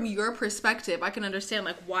 hearing from your perspective, I can understand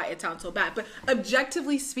why it sounds so bad. But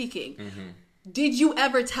objectively speaking, did you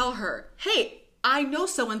ever tell her, hey, I know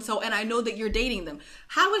so-and-so and I know that you're dating them?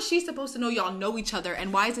 How is she supposed to know y'all know each other,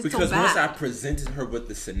 and why is it Because so bad? once I presented her with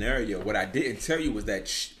the scenario, what I didn't tell you was that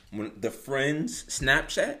when the friends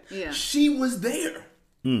Snapchat, Yeah. she was there.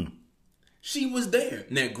 She was there.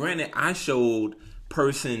 Now, granted, I showed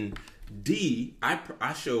person D,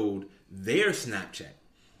 I showed their Snapchat.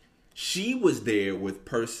 She was there with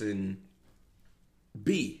person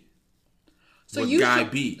B. So with you guy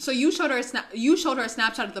B. So you showed her a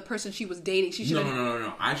Snapchat of the person she was dating. She should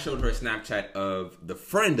No. I showed her a Snapchat of the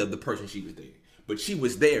friend of the person she was dating, but she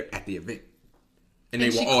was there at the event, and they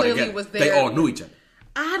she were all clearly together. was They there. all knew each other.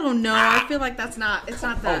 I don't know. I feel like it's not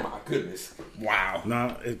that. Oh my goodness! Wow.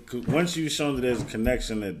 Now, once you've shown that there's a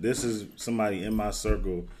connection, that this is somebody in my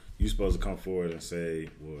circle, you're supposed to come forward and say,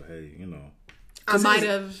 well, hey, I might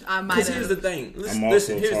have. Because here's the thing. I'm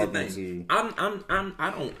also Here's the talking thing. to-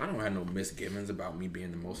 I don't have no misgivings about me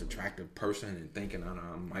being the most attractive person and thinking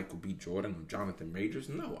I'm Michael B. Jordan or Jonathan Majors.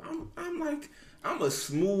 No, I'm a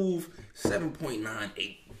smooth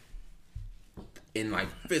 7.98 in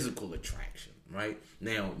physical attraction. Right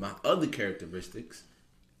now, my other characteristics,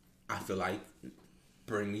 I feel like,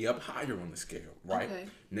 bring me up higher on the scale. Right Okay.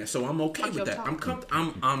 now, so I'm okay Watch with your that. talk.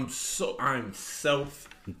 I'm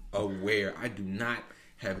self-aware. I do not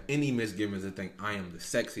have any misgivings to think I am the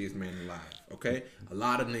sexiest man alive. Okay, a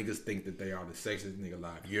lot of niggas think that they are the sexiest nigga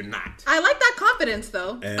alive. You're not. I like that confidence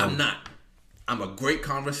though. I'm not. I'm a great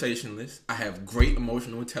conversationalist. I have great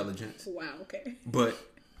emotional intelligence. Wow. Okay. But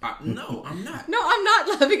no, I'm not. No, I'm not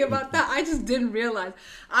laughing about that. I just didn't realize.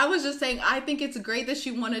 I was just saying I think it's great that she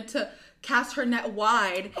wanted to cast her net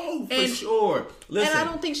wide. Oh, for sure. Listen, And I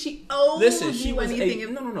don't think she owes she you was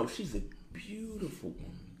anything. no. She's a beautiful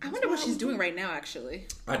woman. I wonder what she's doing right now, actually.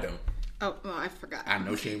 I don't. Oh, well, I forgot. I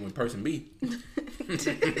know she ain't with person B.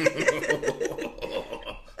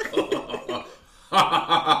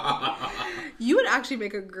 You would actually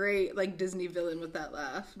make a great Disney villain with that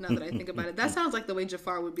laugh. Now that I think about it, that sounds like the way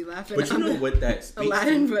Jafar would be laughing. But you know what that speaks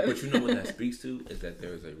Aladdin, to? but- But you know what that speaks to is that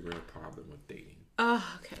there is a real problem with dating. Oh,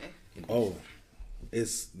 okay. oh,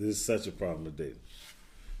 this is such a problem with dating.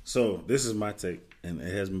 So this is my take, and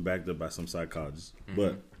it has been backed up by some psychologists.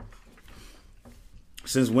 But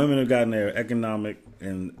since women have gotten their economic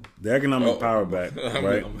power back,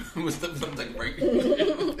 right?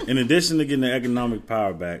 In addition to getting their economic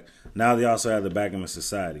power back, now they also have the backing of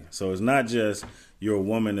society. So it's not just you're a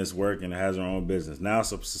woman that's working and has her own business. Now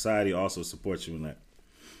society also supports you in that.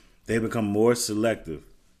 They become more selective.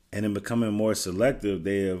 And in becoming more selective,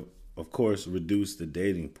 they have, of course, reduced the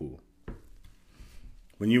dating pool.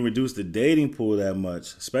 When you reduce the dating pool that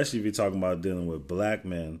much, especially if you're talking about dealing with black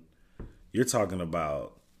men, you're talking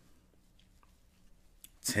about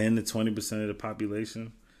 10 to 20% of the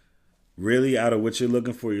population. Really, out of what you're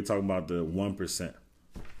looking for, you're talking about the 1%.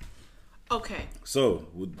 Okay. So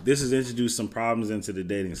this has introduced some problems into the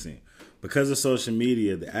dating scene. Because of social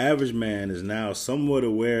media, the average man is now somewhat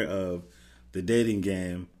aware of the dating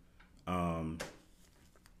game.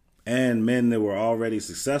 And men that were already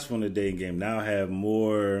successful in the dating game now have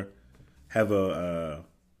a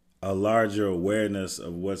larger awareness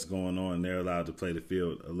of what's going on. They're allowed to play the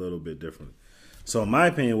field a little bit differently. So in my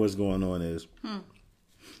opinion, what's going on is,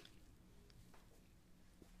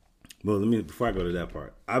 well, before I go to that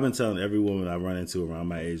part, I've been telling every woman I run into around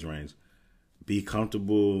my age range, be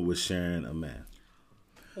comfortable with sharing a man.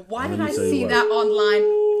 Why Let did me I tell you see why. that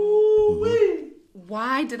online?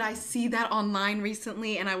 why did I see that online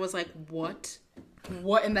recently? And I was like, what?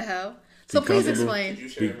 What in the hell? So please explain. Did you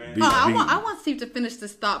share, man? I want Steve to finish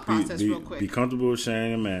this thought process real quick. Be comfortable with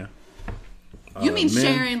sharing a man. You mean men-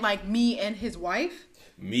 sharing like me and his wife?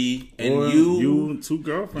 Me and Or you two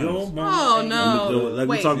girlfriends. Oh no! Like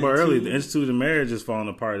we Wait. talked about earlier, the institute of marriage is falling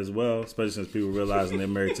apart as well, especially since people realizing they're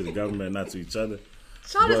married to the government, not to each other.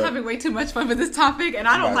 Sean is But- having way too much fun with this topic, and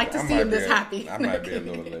I don't like to see him this happy. I might be a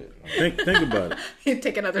little late. Think about it.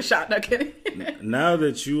 Take another shot. No kidding. Now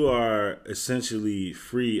that you are essentially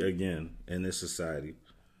free again in this society,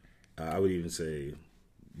 I would even say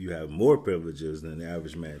you have more privileges than the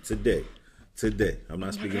average man today. I'm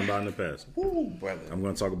not speaking about in the past. Ooh, brother. I'm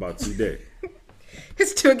going to talk about today.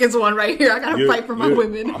 It's 2 against 1 right here. I gotta fight for my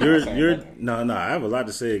women. No. I have a lot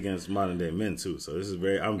to say against modern day men too. So this is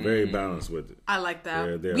I'm very balanced with it. I like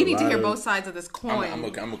that. There are We a need to lot hear of- both sides of this coin. I'm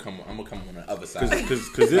gonna come on the other side.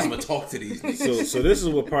 Because this I'm gonna talk to these niggas. So this is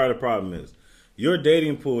what part of the problem is. Your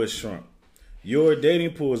dating pool is shrunk. Your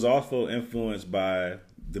dating pool is also influenced by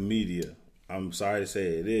the media. I'm sorry to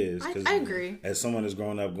say it is. 'cause I agree. As someone that's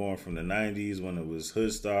grown up going from the 90s when it was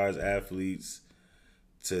hood stars, athletes,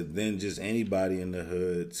 to then just anybody in the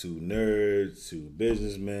hood, to nerds, to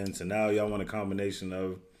businessmen, to now y'all want a combination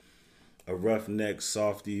of a roughneck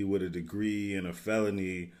softy with a degree and a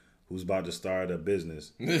felony who's about to start a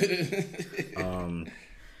business.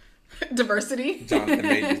 Diversity. Jonathan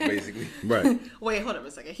Majors, basically. Right. Wait, hold up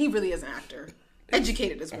a second. He really is an actor.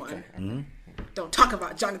 Educated as one. Okay. Don't talk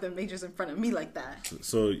about Jonathan Majors in front of me like that.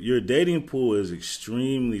 So your dating pool is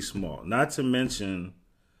extremely small. Not to mention,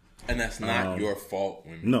 And that's not your fault.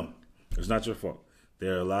 When no, it's not your fault.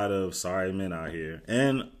 There are a lot of sorry men out here.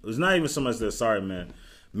 And it's not even so much that sorry men.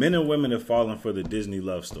 Men and women have fallen for the Disney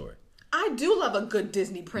love story. I do love a good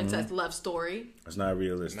Disney princess love story. It's not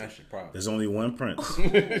realistic. that's your problem. There's only one prince.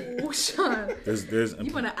 Oh, Sean. There's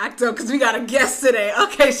You want to act up because we got a guest today.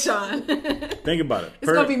 Okay, Sean. think about it.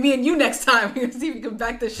 It's going to be me and you next time. We're going to see if we can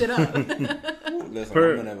back this shit up. Listen,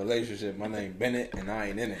 Per- I'm in a relationship. My name Bennett, and I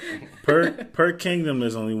ain't in it. per kingdom,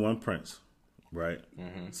 there's only one prince, right?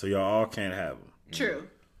 So y'all all can't have him. True.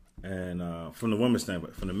 And from the women's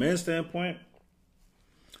standpoint, from the men's standpoint,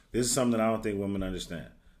 this is something that I don't think women understand.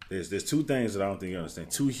 There's 2 things that I don't think you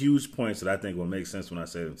understand. 2 huge points that I think will make sense when I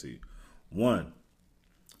say them to you. One,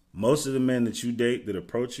 most of the men that you date that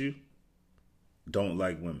approach you don't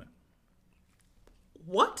like women.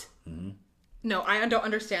 What? No, I don't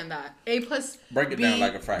understand that. A plus Break it B, down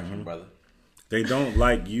like a fraction, brother. They don't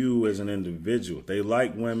like you as an individual. They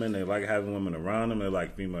like women. They like having women around them. They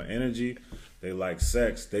like female energy. They like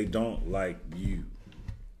sex. They don't like you.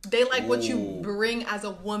 They like what you Ooh. bring as a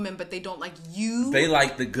woman, but they don't like you. They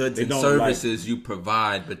like the goods They and don't services you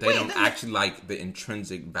provide, but they Wait, don't then- actually like the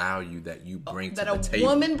intrinsic value that you bring that to the a table.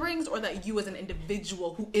 woman brings, or that you as an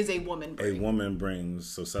individual who is a woman A brings. woman brings,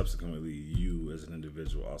 so subsequently you as an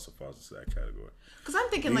individual also falls into that category. Because I'm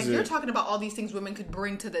thinking, like, These are- you're talking about all these things women could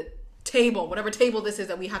bring to the table, whatever table this is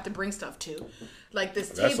that we have to bring stuff to. Like this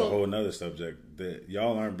That's table. a whole nother subject that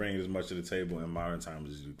y'all aren't bringing as much to the table in modern times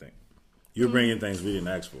as you think. You're bringing things we didn't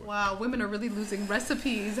ask for. Wow, women are really losing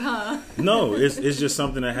recipes, huh? No, it's just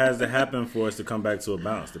something that has to happen for us to come back to a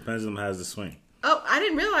balance. The pendulum has to swing. Oh, I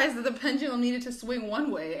didn't realize that the pendulum needed to swing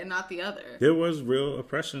one way and not the other. There was real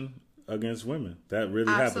oppression against women. That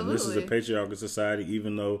really happened. This is a Absolutely. patriarchal society,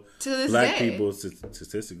 even though To this black day. people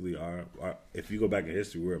statistically are, if you go back in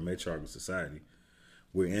history, we're a matriarchal society.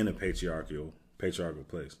 We're in a patriarchal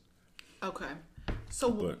place. Okay.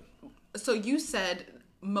 So you said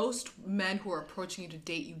most men who are approaching you to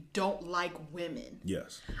date you don't like women.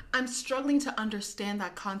 Yes. I'm struggling to understand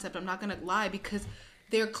that concept. I'm not going to lie, because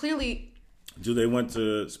they're clearly, Do they want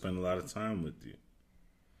to spend a lot of time with you?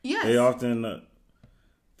 yes. They often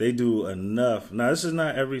they do enough. Now, this is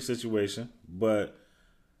not every situation, but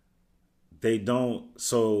they don't.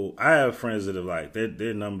 So I have friends that are like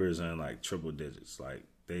their numbers are in like triple digits. Like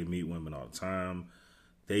they meet women all the time.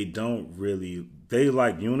 They don't really. They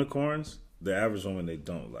like unicorns. The average woman they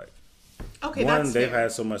don't like. Okay, One, that's they've fair.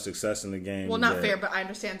 had so much success in the game. Well, not that- fair, but I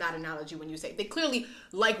understand that analogy when you say they clearly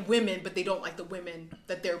like women, but they don't like the women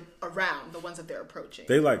that they're around, the ones that they're approaching.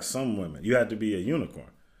 They like some women. You have to be a unicorn.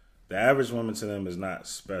 The average woman to them is not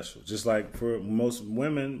special. Just like for most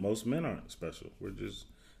women, most men aren't special. We're just,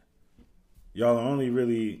 y'all are only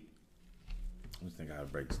really, let me think how to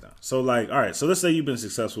break this down. So like, all right, so let's say you've been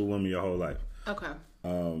successful with women your whole life. Okay.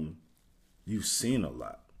 You've seen a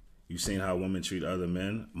lot. You've seen how women treat other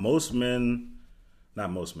men. Most men, not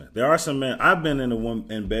most men. There are some men. I've been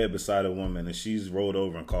in bed beside a woman and she's rolled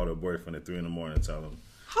over and called her boyfriend at 3 a.m. and tell him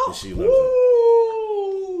that she loves him.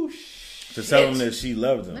 Ooh, to tell them that she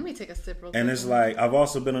loved them. Let me take a sip real quick. And it's like, I've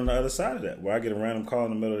also been on the other side of that, where I get a random call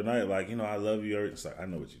in the middle of the night, like, I love you. It's like, I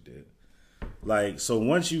know what you did. Like, so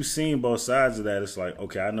once you've seen both sides of that, it's like,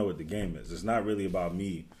 okay, I know what the game is. It's not really about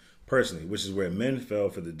me personally, which is where men fell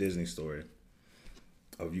for the Disney story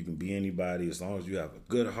of you can be anybody as long as you have a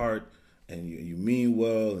good heart and you mean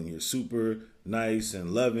well and you're super nice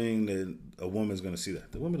and loving, then a woman's going to see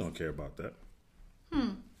that. The women don't care about that.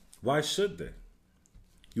 Why should they?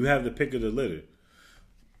 You have the pick of the litter.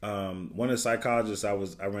 One of the psychologists I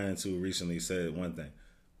ran into recently said one thing.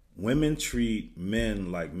 Women treat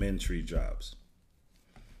men like men treat jobs.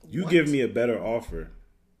 You give me a better offer.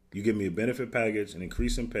 You give me a benefit package, an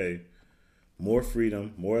increase in pay, more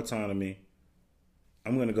freedom, more autonomy.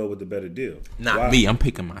 I'm going to go with the better deal. Not me. I'm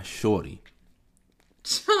picking my shorty.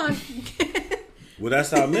 John. Well,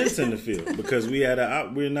 that's how men tend to feel because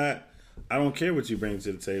we're not. I don't care what you bring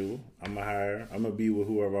to the table. I'm a hire. I'm gonna be with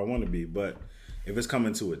whoever I want to be. But if it's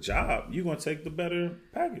coming to a job, you're gonna take the better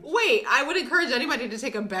package. Wait, I would encourage anybody to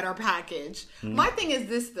take a better package. My thing is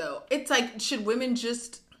this though. It's like, should women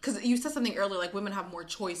just, because you said something earlier, like women have more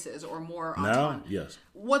choices or more autonomy. Now, yes.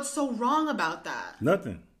 What's so wrong about that?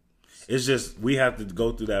 Nothing. It's just we have to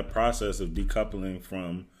go through that process of decoupling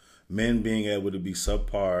from men being able to be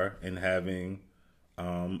subpar and having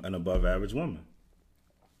an above average woman.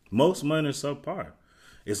 Most men are subpar.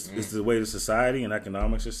 It's the way the society and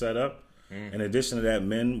economics are set up. In addition to that,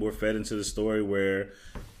 men were fed into the story where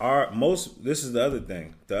this is the other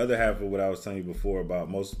thing. The other half of what I was telling you before about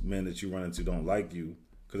most men that you run into don't like you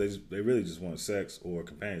because they really just want sex or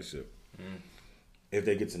companionship. If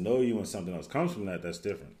they get to know you and something else comes from that, that's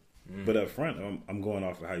different. But up front, I'm going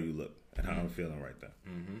off of how you look and how I'm feeling right there.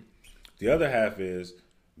 The other half is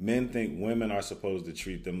men think women are supposed to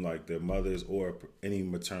treat them like their mothers or any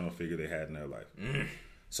maternal figure they had in their life.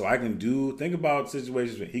 So think about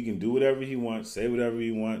situations where he can do whatever he wants, say whatever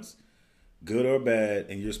he wants, good or bad,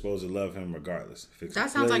 and you're supposed to love him regardless. That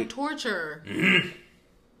sounds like torture.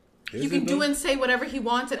 You can do and say whatever he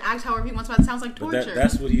wants and act however he wants, but it sounds like torture.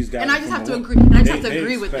 That's what he's got. And I just have to agree. And I just have to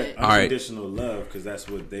agree with it. Unconditional love, because that's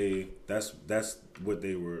what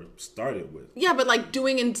they were started with. Yeah, but like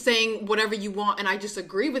doing and saying whatever you want, and I just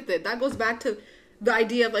agree with it. That goes back to the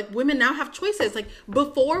idea of like women now have choices. Like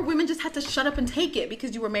before, women just had to shut up and take it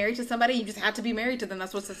because you were married to somebody. You just had to be married to them.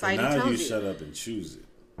 That's what society tells you. Now you shut up and choose it.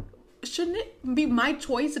 Shouldn't it be my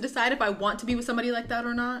choice to decide if I want to be with somebody like that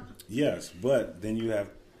or not? Yes, but then you have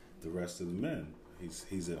the rest of the men.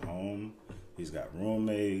 He's at home. He's got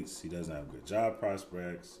roommates. He doesn't have good job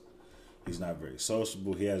prospects. He's not very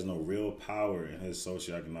sociable. He has no real power in his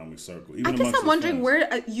socioeconomic circle. Even I guess I'm wondering where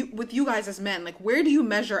with you guys as men, like where do you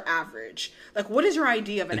measure average? Like what is your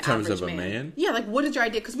idea of an average man? In terms of a man? Yeah, like what is your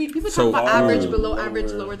idea? Because people talk about average, below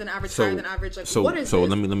average, lower than average, higher than average. Like what is so?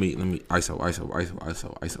 Let me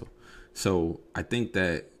ISO. So I think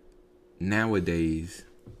that nowadays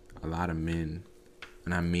a lot of men,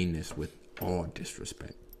 and I mean this with all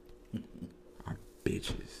disrespect, are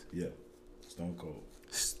bitches. Yeah, stone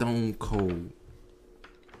cold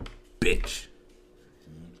bitch.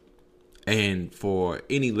 And for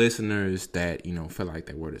any listeners that feel like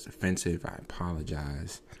that word is offensive, I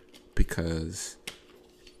apologize, because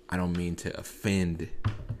I don't mean to offend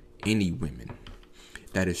any women.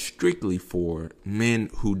 That is strictly for men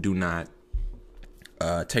who do not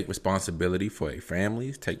take responsibility for their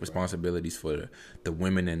families, take responsibilities for the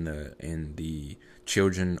women and the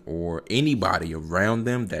children or anybody around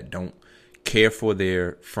them that don't care for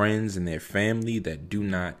their friends and their family, that do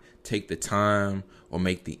not take the time or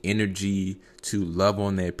make the energy to love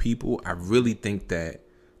on their people. I really think that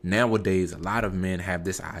nowadays a lot of men have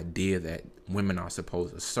this idea that women are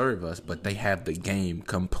supposed to serve us, but they have the game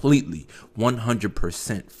completely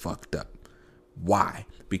 100% fucked up. Why?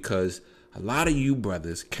 Because a lot of you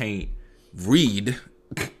brothers can't read.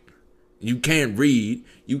 You can't read.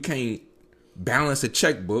 You can't balance a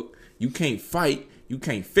checkbook. You can't fight. You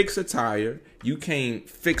can't fix a tire. You can't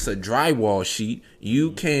fix a drywall sheet.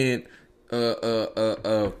 You can't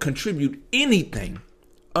contribute anything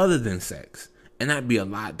other than sex. And that'd be a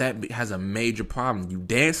lot. That has a major problem. You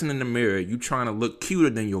dancing in the mirror. You trying to look cuter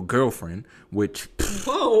than your girlfriend, which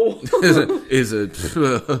is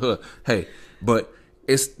a hey. But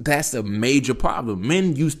that's a major problem.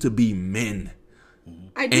 Men used to be men.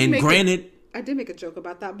 I did make a joke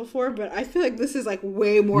about that before, but I feel like this is like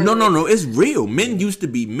way more. No. It's real. Men used to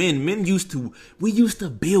be men. We used to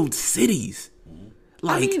build cities.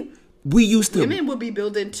 we used to. Women would be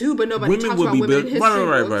building too, but nobody talks about women in history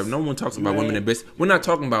right. books. No one talks about women in business. We're not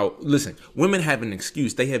talking about. Listen, women have an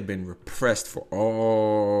excuse. They have been repressed for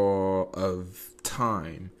all of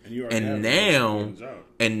time, and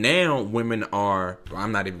now women are. Well,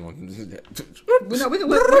 I'm not even going. No, we're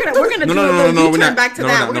gonna do a U-turn back to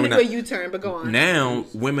that. We're gonna do a U-turn, but go on. Now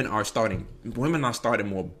women are starting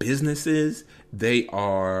more businesses. They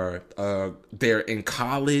are they're in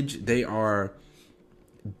college.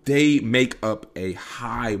 They make up a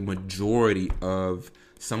high majority of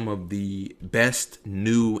some of the best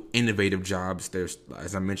new innovative jobs. There's,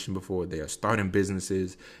 as I mentioned before, they are starting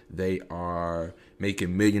businesses. They are making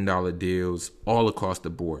 $1 million deals all across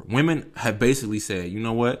the board. Women have basically said, you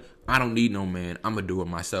know what? I don't need no man. I'm going to do it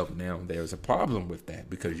myself. Now, there's a problem with that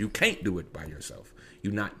because you can't do it by yourself.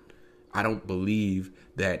 I don't believe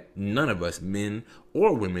that none of us, men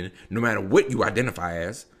or women, no matter what you identify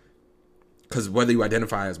as, because whether you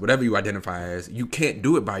identify as whatever you identify as, you can't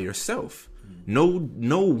do it by yourself. No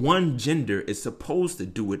one gender is supposed to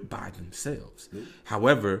do it by themselves. Nope.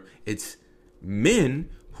 However, it's men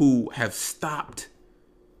who have stopped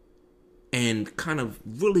and kind of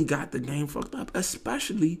really got the game fucked up,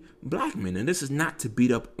 especially black men. And this is not to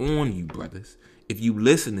beat up on you, brothers. If you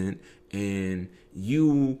listening and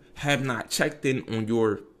you have not checked in on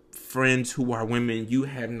your friends who are women, you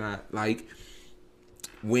have not, like,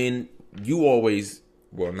 when you always,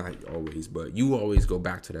 well, not always, but you always go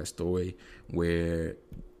back to that story where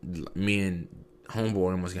me and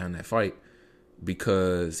homeboy almost got in that fight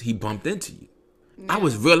because he bumped into you. Yeah. I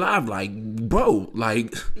was real live, like, bro,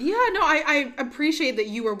 like. Yeah, no, I appreciate that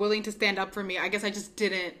you were willing to stand up for me. I guess I just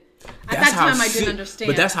didn't. At that time, I didn't understand.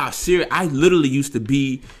 But that's how serious. I literally used to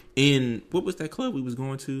be in, what was that club we was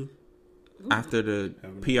going to after the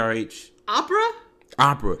PRH? Opera.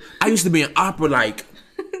 I used to be in Opera, like.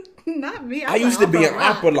 Not me. I used to be in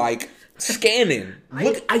Opera, like, scanning.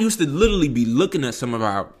 I used to literally be looking at some of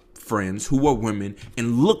our friends who were women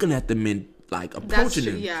and looking at the men, like, approaching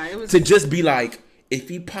them. Yeah, it was to just be like, if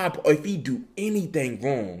he pop or if he do anything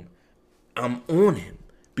wrong, I'm on him.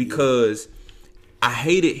 Because I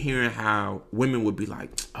hated hearing how women would be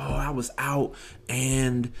like, oh, I was out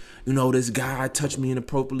and, you know, this guy touched me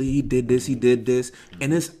inappropriately. He did this.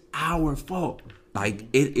 And it's our fault. Like,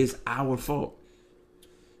 it is our fault.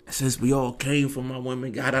 Since we all came from our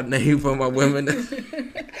women, got our name from our women,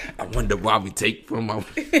 I wonder why we take from our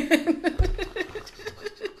women.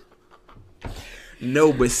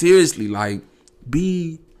 No, but seriously, like,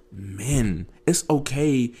 be men. It's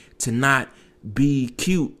okay to not be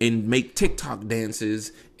cute and make TikTok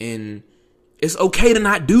dances, and it's okay to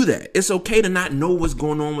not do that. It's okay to not know what's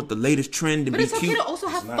going on with the latest trend and but be cute. But it's okay to also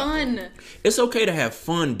have fun. It's okay to have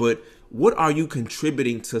fun, but what are you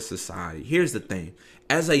contributing to society? Here's the thing.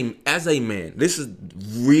 As a man, this is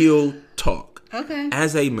real talk. Okay.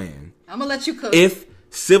 As a man, I'm gonna let you cook. If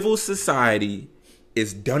civil society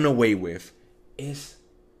is done away with, it's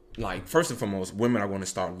like, first and foremost, women are going to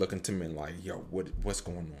start looking to men like, yo, what's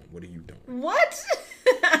going on? What are you doing? What?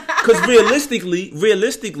 Because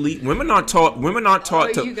realistically, women aren't taught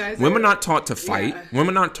to fight. Yeah.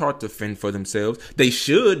 Women aren't taught to fend for themselves. They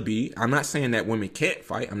should be. I'm not saying that women can't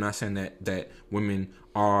fight. I'm not saying that women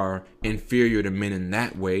are inferior to men in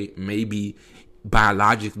that way. Maybe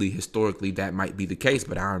biologically, historically, that might be the case,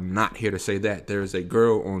 but I'm not here to say that. There's a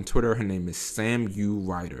girl on Twitter. Her name is Sam U.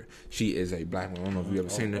 Ryder. She is a black woman. I don't know if you ever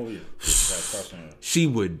seen her. Yeah. She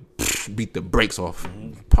would beat the brakes off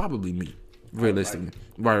probably me. Realistically,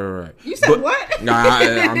 right. You said what? Nah,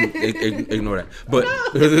 ignore that. But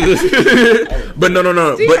but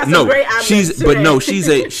no.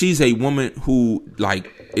 She's a woman who,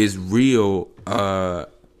 like, is real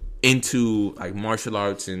into, like, martial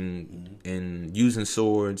arts and using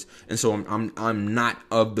swords, and so I'm not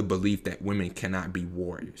of the belief that women cannot be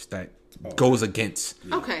warriors. That goes against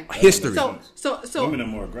history. So women are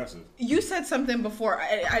more aggressive. You said something before.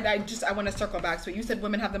 I want to circle back. So you said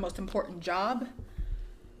women have the most important job.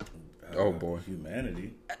 Oh boy,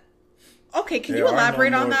 humanity. Okay, can you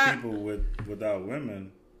elaborate on that? People without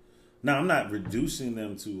women. Now, I'm not reducing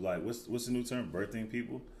them to, like, what's the new term? Birthing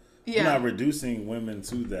people. Yeah. I'm not reducing women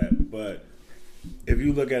to that, but if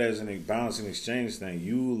you look at it as a balance and exchange thing,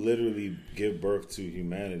 you literally give birth to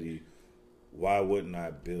humanity. Why wouldn't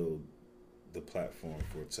I build the platform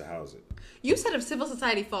to house it? You said if civil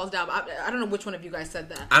society falls down. I don't know which one of you guys said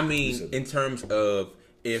that. I mean, in terms of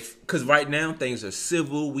because right now things are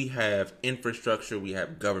civil, we have infrastructure, we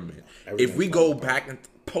have government. If we go back and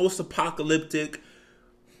post-apocalyptic,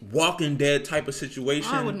 Walking Dead type of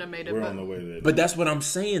situation, I wouldn't have made it. We're on the way there. But that's what I'm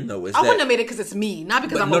saying, though. Wouldn't have made it because it's me, not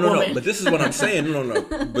because I'm a woman. No. But this is what I'm saying. No.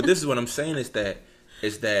 But this is what I'm saying is that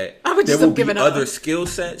is that I would there just will have be given up. other skill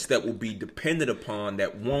sets that will be dependent upon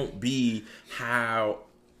that won't be how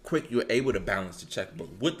quick you're able to balance the checkbook.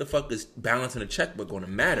 What the fuck is balancing a checkbook going to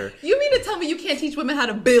matter? You mean to tell me you can't teach women how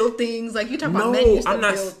to build things? Like you talk about men used to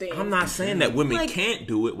build things. I'm not saying that women Like- can't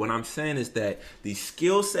do it. What I'm saying is that the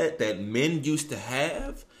skill set that men used to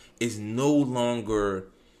have is no longer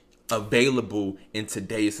available in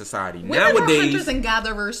today's society. Women Nowadays, were hunters and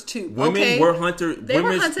gatherers too. women okay? were hunters. They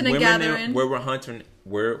were hunting and gathering.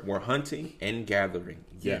 We're hunting and gathering.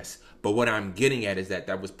 Yes. But what I'm getting at is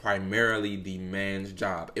that was primarily the man's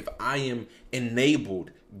job. If I am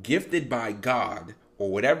enabled, gifted by God, or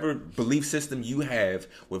whatever belief system you have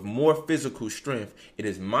with more physical strength, it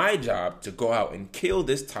is my job to go out and kill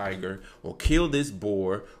this tiger or kill this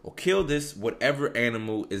boar or kill this whatever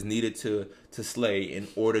animal is needed to slay in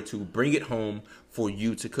order to bring it home for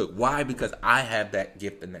you to cook. Why? Because I have that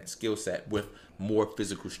gift and that skill set with more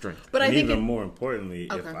physical strength. But I And think even more importantly,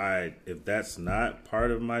 Okay. if that's not part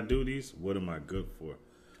of my duties, what am I good for?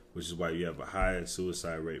 Which is why you have a higher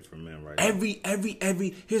suicide rate for men right now.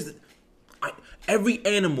 Every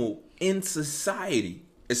animal in society,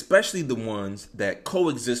 especially the ones that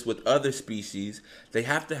coexist with other species, they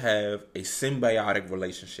have to have a symbiotic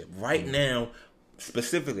relationship. Right now,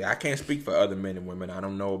 specifically, I can't speak for other men and women. I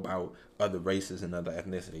don't know about other races and other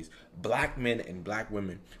ethnicities. Black men and black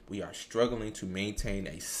women, we are struggling to maintain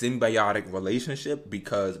a symbiotic relationship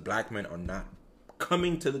because black men are not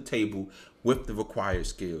coming to the table with the required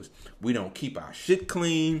skills. We don't keep our shit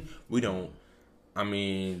clean.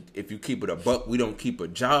 If you keep it a buck, we don't keep a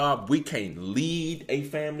job. We can't lead a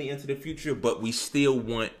family into the future, but we still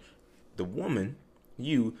want the woman,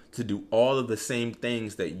 you, to do all of the same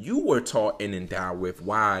things that you were taught and endowed with.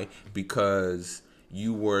 Why? Because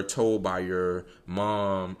you were told by your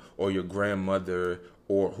mom or your grandmother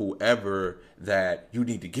or whoever that you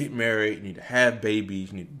need to get married, you need to have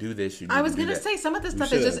babies, you need to do this, you need I was to do gonna that. say some of this stuff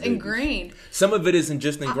should is just have babies. ingrained. Some of it isn't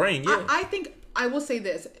just ingrained, yeah. I think I will say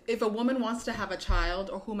this: if a woman wants to have a child,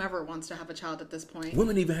 or whomever wants to have a child at this point,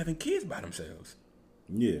 Women even having kids by themselves.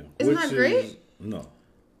 Yeah. Isn't that great? No.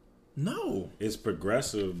 No. It's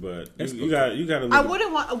progressive, but It's you got to look I at-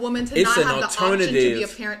 wouldn't want a woman to It's not an have the option to be a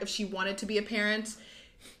alternative. parent if she wanted to be a parent,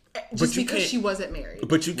 But just you because can't- she wasn't married.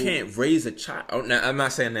 But you can't raise a child. Now, I'm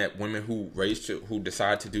not saying that women who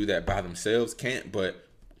decide to do that by themselves can't, but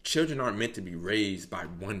children aren't meant to be raised by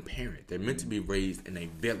one parent. They're meant to be raised in a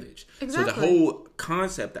village. So Exactly. the whole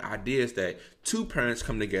concept, the idea is that two parents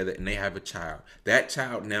come together and they have a child. That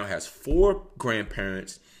child now has 4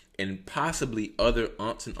 grandparents and possibly other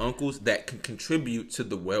aunts and uncles that can contribute to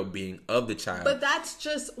the well-being of the child. But that's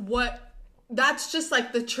just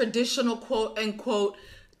like the traditional quote unquote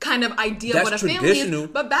kind of idea of That's what a family traditional. is.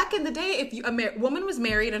 But back in the day, if a woman was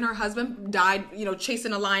married and her husband died,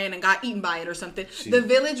 chasing a lion and got eaten by it or something, the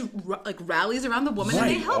village rallies around the woman and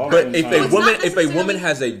they help her. But if So a it's woman not if a woman necessarily-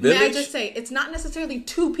 has a May I village, just say, it's not necessarily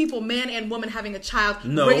 2 people, man and woman, having a child,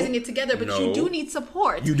 No. raising it together, but you No. do need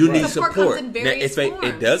support. you do need support. support. Comes in Now, various it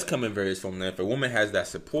forms. does come in various forms. Now, if a woman has that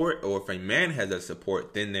support, or if a man has that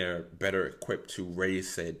support, then they're better equipped to raise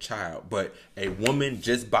said child. But a woman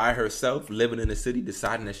just by herself, living in the city,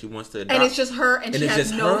 deciding that she wants to adopt, And it's just her and she it's has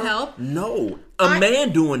just no her? help? No, a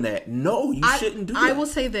man doing that. No, you shouldn't do that. I will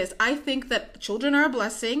say this. I think that children are a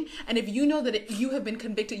blessing. And if you know that you have been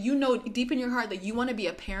convicted, you know deep in your heart that you want to be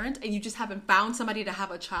a parent and you just haven't found somebody to have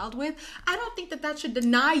a child with, I don't think that should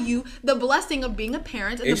deny you the blessing of being a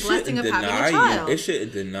parent and It the blessing of shouldn't having a deny you. child. It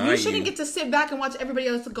shouldn't deny You shouldn't get to sit back and watch everybody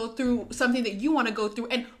else go through something that you want to go through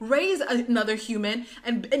and raise another human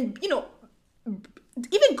and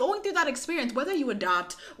even going through that experience, whether you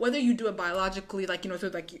adopt, whether you do it biologically,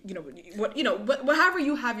 however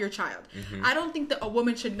you have your child, I don't think that a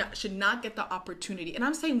woman should not get the opportunity. And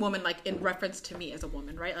I'm saying woman like in reference to me as a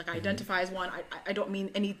woman, right? Like I identify as one. I don't mean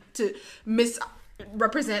any to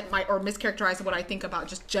misrepresent or mischaracterize what I think about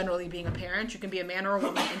just generally being a parent. You can be a man or a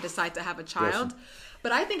woman and decide to have a child.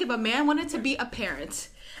 But I think if a man wanted to be a parent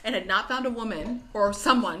and had not found a woman or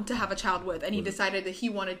someone to have a child with, and he decided that he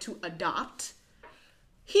wanted to adopt,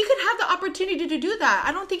 he could have the opportunity to do that.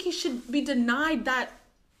 I don't think he should be denied that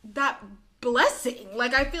blessing.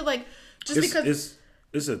 Like I feel like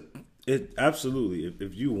it absolutely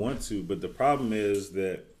if you want to, but the problem is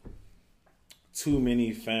that too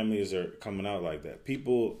many families are coming out like that.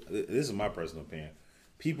 People, this is my personal opinion,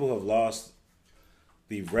 people have lost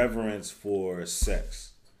the reverence for sex.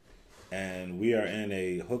 And we are in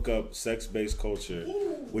a hookup, sex-based culture,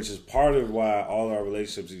 which is part of why all our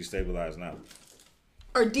relationships are destabilized now.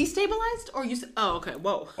 Or destabilized, or you? Oh, okay.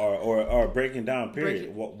 Whoa. Or breaking down.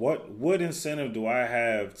 Period. What incentive do I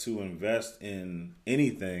have to invest in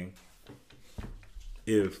anything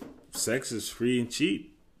if sex is free and cheap.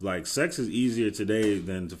 Like, sex is easier today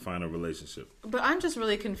than to find a relationship. But I'm just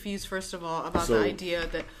really confused, first of all, about the idea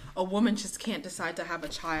that a woman just can't decide to have a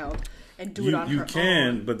child and do it on her own. You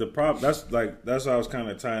can, but the problem that's why I was kind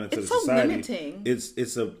of tying into It's the so society. limiting.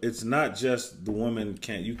 It's not just the woman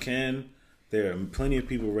can't. You can. There are plenty of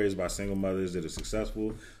people raised by single mothers that are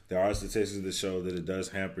successful. There are statistics that show that it does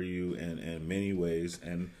hamper you in many ways,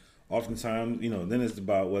 and oftentimes, then it's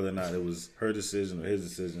about whether or not it was her decision or his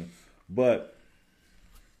decision, but.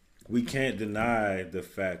 We can't deny the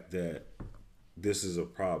fact that this is a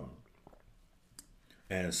problem.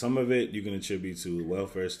 And some of it you can attribute to the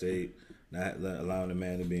welfare state, not allowing the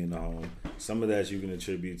man to be in the home. Some of that you can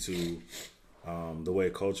attribute to the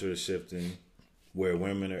way culture is shifting, where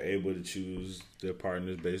women are able to choose their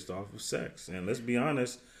partners based off of sex. And let's be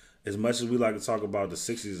honest, as much as we like to talk about the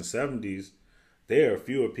 60s and 70s, there are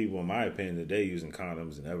fewer people, in my opinion, today using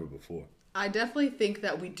condoms than ever before. I definitely think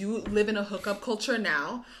that we do live in a hookup culture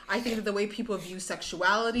now. I think that the way people view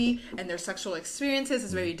sexuality and their sexual experiences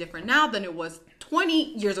is very different now than it was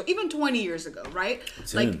 20 years ago, even 20 years ago, right?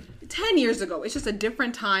 10 years ago. It's just a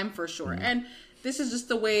different time for sure. And this is just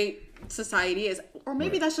the way society is. Or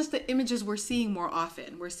maybe that's just the images we're seeing more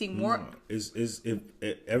often. We're seeing more.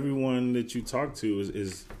 If everyone that you talk to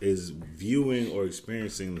is viewing or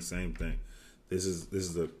experiencing the same thing. This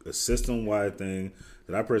is a system-wide thing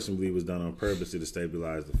that I personally believe was done on purpose to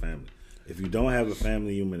destabilize the family. If you don't have a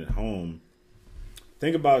family unit at home,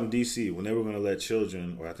 think about in D.C. when they were going to let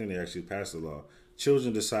children, or I think they actually passed the law,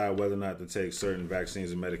 children decide whether or not to take certain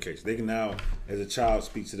vaccines and medications. They can now, as a child,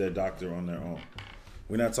 speak to their doctor on their own.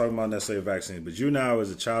 We're not talking about necessarily vaccines, but you now,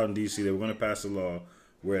 as a child in D.C., they were going to pass a law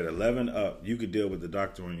where at 11 up, you could deal with the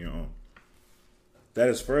doctor on your own. That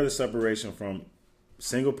is further separation from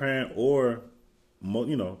single parent or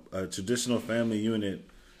a traditional family unit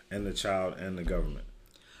and the child and the government.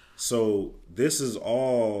 So this is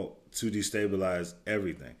all to destabilize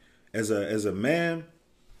everything. As a man,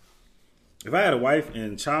 if I had a wife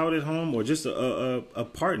and child at home, or just a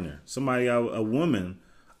partner, a woman,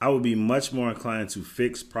 I would be much more inclined to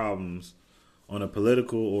fix problems on a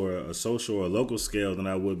political or a social or a local scale than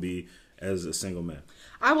I would be as a single man.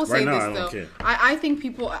 I will say Right now, this, I don't though. care. I think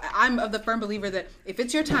I'm of the firm believer that if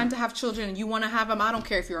it's your time to have children and you want to have them, I don't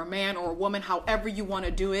care if you're a man or a woman, however you want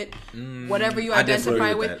to do it, whatever you I disagree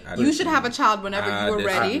identify with with, that. you should have a child whenever you are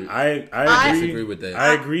ready. I disagree with that.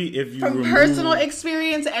 I agree if you From remove, personal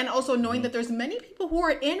experience and also knowing that there's many people who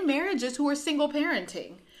are in marriages who are single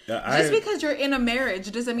parenting. Just because you're in a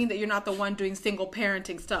marriage doesn't mean that you're not the one doing single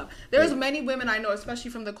parenting stuff. There's many women I know,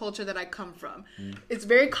 especially from the culture that I come from. It's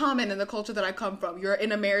very common in the culture that I come from. You're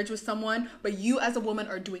in a marriage with someone, but you as a woman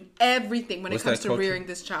are doing everything when What's it comes that to culture? rearing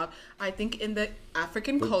this child. I think in the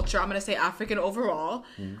African culture, I'm going to say African overall,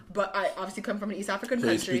 but I obviously come from an East African So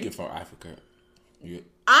you're country. speaking for Africa.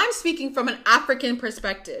 I'm speaking from an African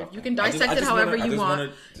perspective. You can dissect it however you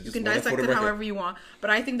want. You can dissect it however you want.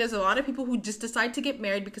 But I think there's a lot of people who just decide to get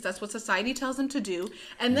married because that's what society tells them to do.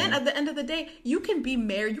 And then at the end of the day, you can be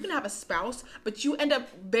married, you can have a spouse, but you end up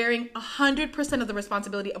bearing 100% of the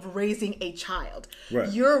responsibility of raising a child.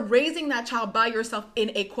 Right. You're raising that child by yourself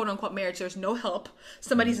in a quote-unquote marriage. There's no help.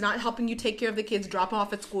 Somebody's not helping you take care of the kids, drop them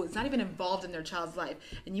off at school. It's not even involved in their child's life.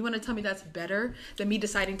 And you want to tell me that's better than me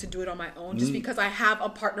deciding to do it on my own just because I have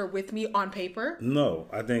a partner with me on paper? No,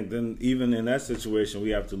 I think then even in that situation, we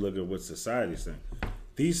have to look at what society's saying.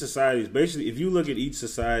 These societies, basically, if you look at each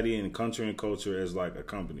society and country and culture as like a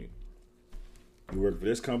company, you work for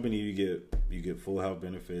this company, you get full health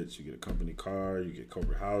benefits, you get a company car, you get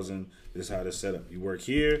corporate housing. This is how it's set up. You work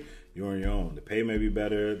here, you're on your own. The pay may be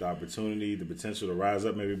better, the opportunity, the potential to rise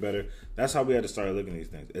up may be better. That's how we had to start looking at these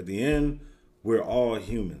things. At the end, we're all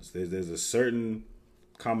humans. There's a certain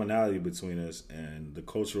commonality between us, and the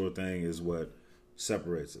cultural thing is what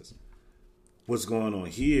separates us. What's going on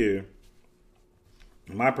here,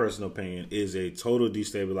 in my personal opinion, is a total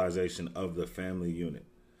destabilization of the family unit.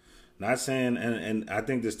 Not saying, and I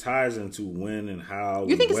think this ties into when and how.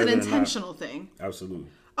 You think it's an whether or not- intentional thing? Absolutely.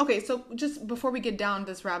 Okay, so just before we get down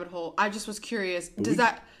this rabbit hole, I just was curious. Does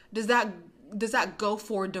that go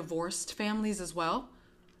for divorced families as well?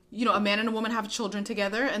 You know, a man and a woman have children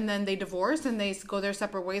together, and then they divorce, and they go their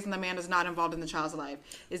separate ways, and the man is not involved in the child's life.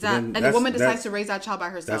 Is that, and the woman decides to raise that child by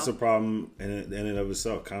herself? That's a problem in and of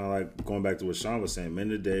itself. Kind of like going back to what Sean was saying. Men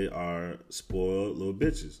today are spoiled little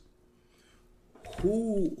bitches.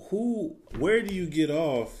 Where do you get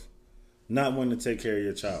off not wanting to take care of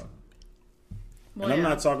your child? Well, and I'm yeah.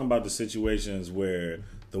 not talking about the situations where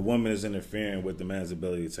the woman is interfering with the man's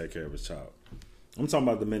ability to take care of his child. I'm talking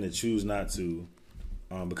about the men that choose not to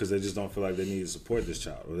because they just don't feel like they need to support this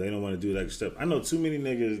child, or they don't want to do that step. I know too many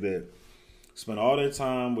niggas that spend all their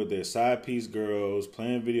time with their side piece girls,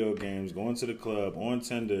 playing video games, going to the club, on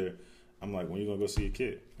Tinder. I'm like, when you gonna go see your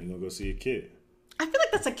kid? When you gonna go see your kid? I feel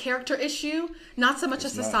like that's a character issue, not so much a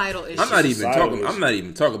societal issue. I'm not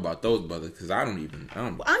even talking about those brothers because I don't.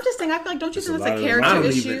 I'm just saying. I feel like, don't you think that's a I character don't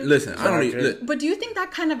issue? even listen. I don't even. But do you think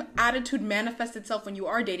that kind of attitude manifests itself when you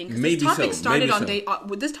are dating? Because Maybe this topic so. started Maybe on so.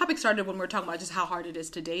 date. This topic started when we were talking about just how hard it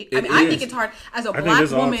is to date. It I mean, I is. think it's hard as a I think black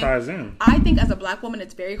this all woman. ties in. I think as a black woman,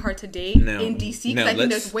 it's very hard to date Now- in DC now because I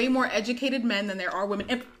think let's- there's way more educated men than there are women.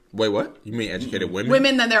 And Wait, what? You mean educated women?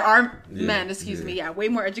 women than there are Yeah, men. Excuse me. Yeah, way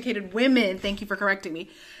more educated women. Thank you for correcting me.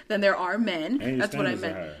 Than there are men. And your That's what I standards are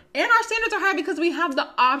meant. higher. And our standards are high because we have the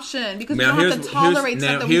option. Because Now we don't have to tolerate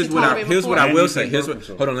stuff that we could tolerate here's before. what I will And say. you Here's can what.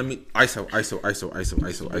 work Hold on. Let me ISO.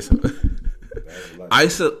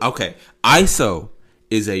 ISO. Okay. ISO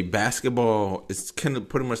is a basketball. It's kind of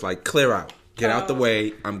pretty much like clear out. Get out the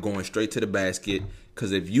way. I'm going straight to the basket.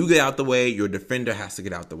 Because if you get out the way, your defender has to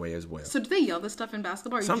get out the way as well. So do they yell this stuff in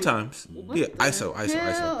basketball? Or you Sometimes. What Yeah. the ISO.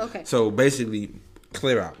 hell? Okay. So basically,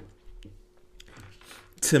 clear out.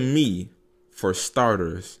 To me, for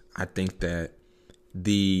starters, I think that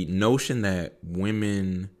the notion that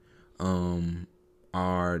women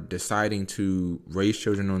are deciding to raise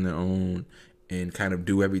children on their own and kind of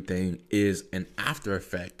do everything is an after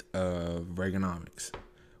effect of Reaganomics.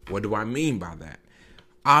 What do I mean by that?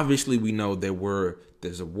 Obviously, we know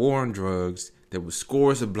there's a war on drugs. There were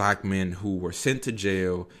scores of black men who were sent to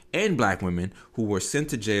jail and black women who were sent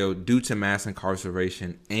to jail due to mass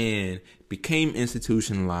incarceration and became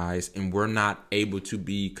institutionalized and were not able to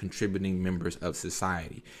be contributing members of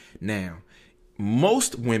society. Now,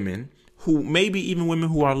 most women who, maybe even women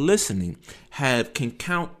who are listening, can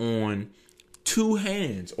count on two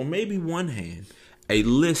hands or maybe one hand a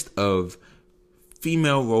list of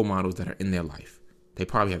female role models that are in their life. They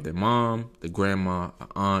probably have their mom, their grandma, an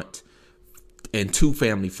aunt, and two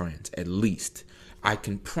family friends at least. I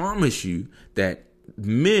can promise you that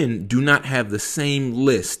men do not have the same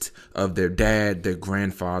list of their dad, their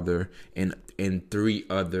grandfather, and three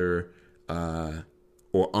other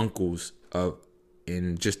or uncles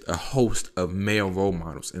and just a host of male role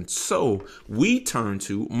models. And so we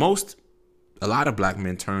a lot of black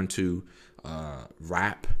men turn to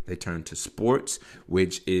rap. They turn to sports,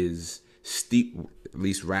 which is steep, at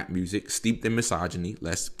least rap music, steeped in misogyny.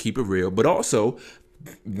 Let's keep it real. But also,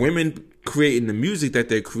 women creating the music that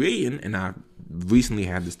they're creating, and I recently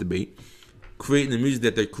had this debate, creating the music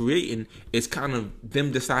that they're creating, it's kind of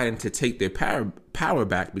them deciding to take their power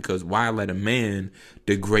back, because why let a man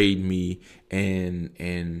degrade me and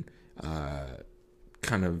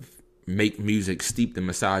kind of make music steeped in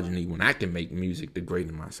misogyny when I can make music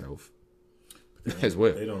degrading myself as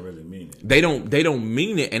well. They don't really mean it. They don't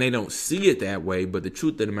mean it, and they don't see it that way. But the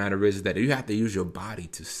truth of the matter is that you have to use your body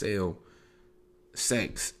to sell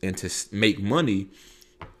sex and to make money.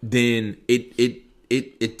 Then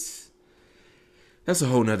it's that's a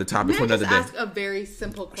whole nother topic for May I another just day. ask a very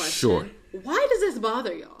simple question? Sure. Why does this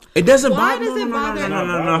bother y'all? It doesn't Why bother. does it bother?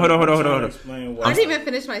 No. Hold on. Explain I why. didn't even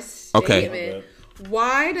finish my Okay. statement.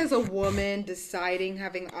 Why does a woman deciding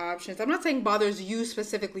having options? I'm not saying bothers you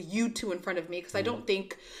specifically, you two in front of me, because I don't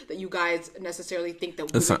think that you guys necessarily think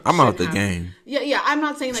that. Listen, women I'm out should the have- game. Yeah. I'm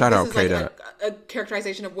not saying like Shout out this is like K-Dot. a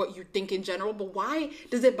characterization of what you think in general. But why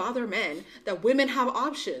does it bother men that women have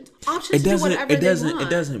options? Options to do whatever they want. It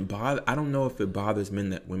doesn't bother. I don't know if it bothers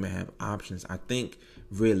men that women have options. I think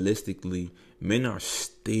realistically, men are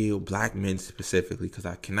still, black men specifically, because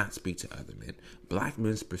I cannot speak to other men, black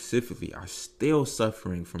men specifically are still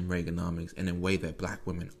suffering from Reaganomics in a way that black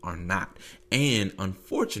women are not. And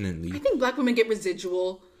unfortunately, I think black women get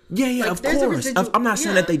residual. yeah, Like, of there's a course. residual- I'm not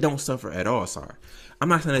saying yeah. that they don't suffer at all. Sorry, I'm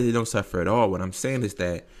not saying that they don't suffer at all. What I'm saying is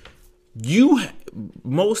that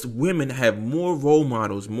most women have more role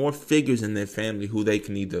models, more figures in their family who they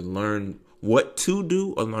can either learn what to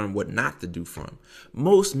do or learn what not to do from.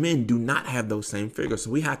 Most men do not have those same figures. So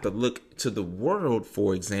we have to look to the world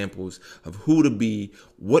for examples of who to be,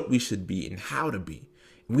 what we should be, and how to be.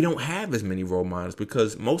 We don't have as many role models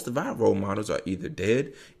because most of our role models are either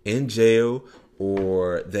dead, in jail,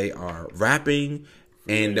 or they are rapping.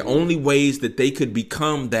 And the only ways that they could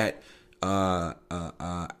become that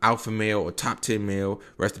alpha male or top 10 male,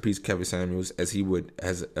 rest in peace Kevin Samuels, as he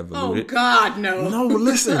has Oh alluded. God, no. No,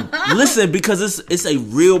 listen, because it's a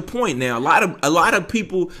real point. Now, a lot of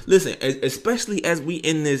people listen, especially as we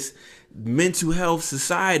in this mental health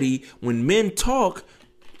society. When men talk,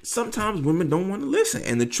 sometimes women don't want to listen,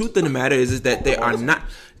 and the truth of the matter is that there are not.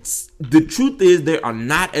 The truth is there are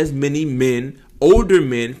not as many men older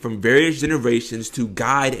men from various generations to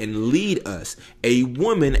guide and lead us. A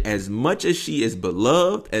woman, as much as she is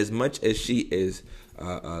beloved, as much as she is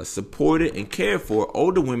supported and cared for,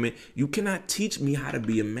 older women, you cannot teach me how to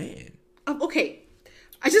be a man. Okay,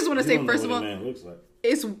 I just want to say, first of all, what a man looks like.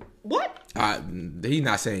 it's what? He's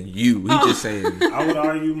not saying you. He's just saying. I would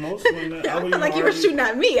argue most women. I would even Like you were argue- shooting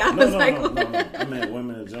at me. I was No. I meant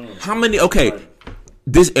women in general. How many? Okay,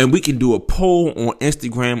 this, and we can do a poll on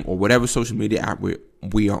Instagram or whatever social media app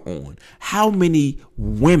we are on. How many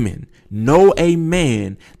women know a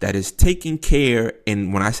man that is taking care?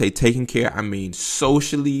 And when I say taking care, I mean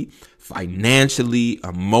socially, financially,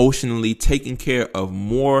 emotionally, taking care of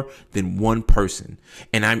more than one person.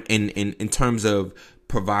 And I'm in terms of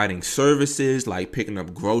providing services like picking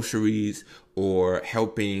up groceries or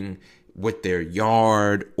helping with their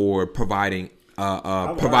yard or providing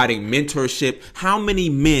mentorship. How many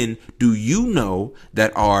men do you know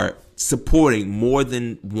that are supporting more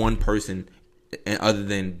than one person other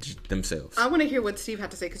than themselves? I want to hear what Steve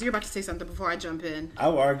had to say because you're about to say something before I jump in. I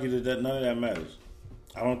would argue that none of that matters.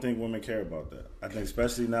 I don't think women care about that. I think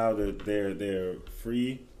especially now that they're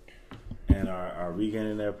free and are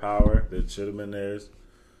regaining their power that should have been theirs.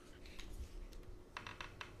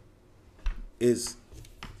 It's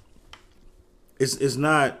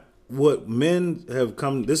not what men have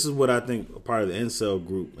come. This is what I think a part of the incel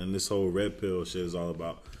group and this whole red pill shit is all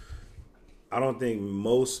about. I don't think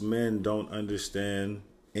most men don't understand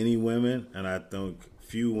any women, and I think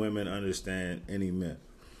few women understand any men.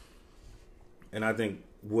 And I think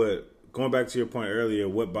going back to your point earlier,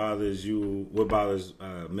 what bothers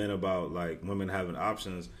men about like women having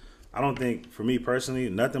options? I don't think, for me personally,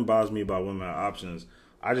 nothing bothers me about women having options.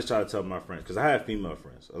 I just try to tell my friends, because I have female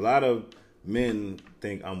friends. A lot of men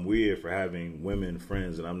think I'm weird for having women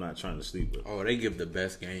friends that I'm not trying to sleep with. Oh, they give the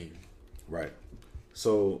best game. Right.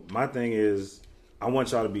 So my thing is, I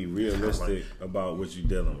want y'all to be realistic about what you're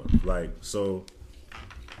dealing with. Like, so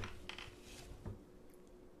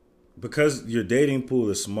because your dating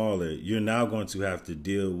pool is smaller, you're now going to have to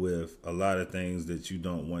deal with a lot of things that you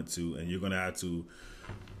don't want to, and you're going to have to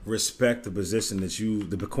respect the position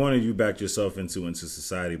that the corner you backed yourself into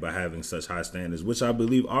society by having such high standards, which I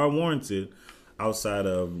believe are warranted outside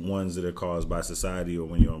of ones that are caused by society or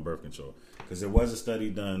when you're on birth control. Because there was a study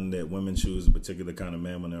done that women choose a particular kind of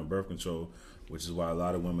man when they're on birth control, which is why a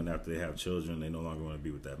lot of women, after they have children, they no longer want to be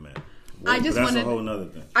with that man. That's a whole nother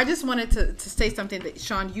thing. I just wanted to say something that,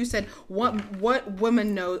 Sean, you said what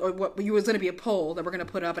women know, or what you was going to be a poll that we're going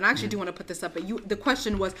to put up, and I actually do want to put this up. But the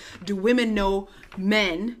question was, do women know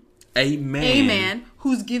a man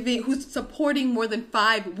who's supporting more than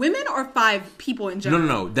 5 women or 5 people in general?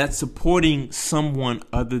 No. That's supporting someone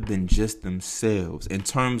other than just themselves in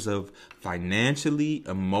terms of financially,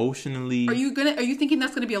 emotionally. Are you thinking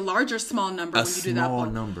that's going to be a large or small number when you do that? A small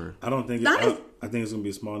number. I don't think. I think it's going to be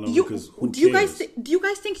a small number because do you guys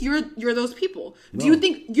think you're those people? No.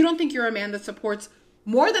 You don't think you're a man that supports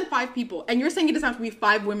more than 5 people? And you're saying it doesn't have to be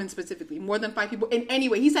 5 women specifically. More than 5 people in any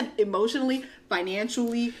way. He said emotionally,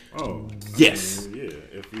 financially. Oh, yes. I mean, yeah.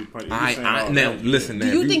 If you listen. Do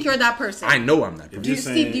you think you're that person? I know I'm that person.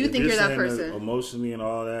 Steve, do you think you're that person? Emotionally and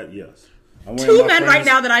all that, yes. 2 men right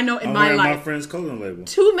now that I know in my life. My friend's clothing label.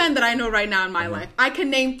 2 men that I know right now in my life. I can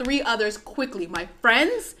name 3 others quickly. My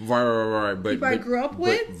friends. Right. But people I grew up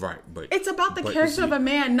with. But it's about the character of a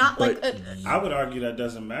man, not like. I would argue that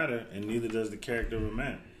doesn't matter, and neither does the character of a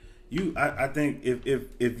man. I think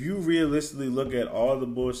if you realistically look at all the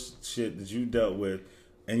bullshit that you dealt with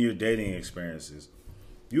in your dating experiences,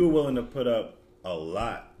 you were willing to put up a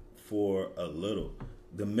lot for a little.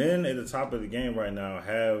 The men at the top of the game right now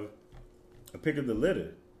have a pick of the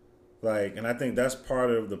litter. Like, and I think that's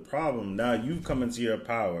part of the problem. Now you come into your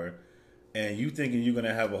power and you thinking you're going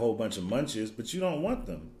to have a whole bunch of munches, but you don't want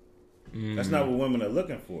them. That's not what women are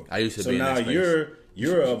looking for. I used to be in that space. So now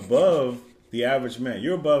you're above the average man.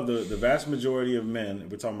 You're above the vast majority of men.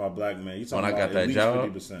 We're talking about black men. You're talking about at least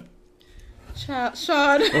 50%.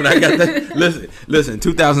 Sean. When I got that, listen.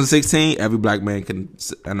 2016, every black man can,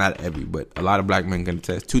 not every, but a lot of black men can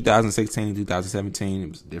attest. 2016, 2017, it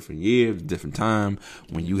was a different year, it was a different time.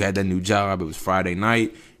 When you had that new job, it was Friday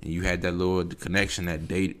night, and you had that little connection, that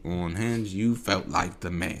date on Hinge. You felt like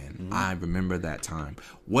the man. Mm-hmm. I remember that time.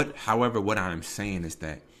 However, what I'm saying is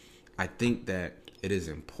that I think that it is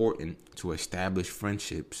important to establish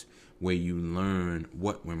friendships where you learn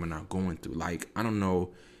what women are going through. Like, I don't know.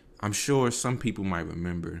 I'm sure some people might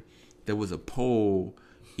remember there was a poll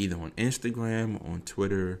either on Instagram or on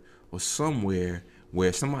Twitter or somewhere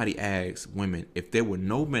where somebody asked women, if there were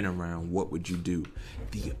no men around, what would you do?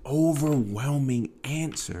 The overwhelming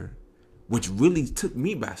answer which really took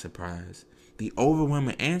me by surprise, the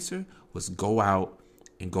overwhelming answer was go out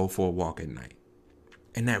and go for a walk at night.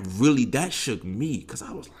 And that shook me, because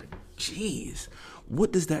I was like, geez,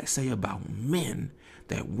 what does that say about men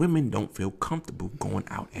that women don't feel comfortable going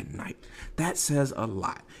out at night? That says a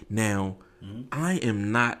lot. Now, I've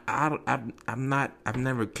never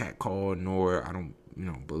catcalled, nor I don't,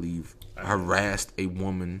 believe harassed a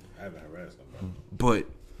woman. I haven't harassed them, But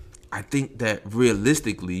I think that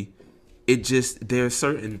realistically, there are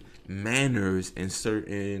certain manners and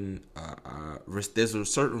certain there's a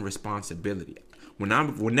certain responsibility.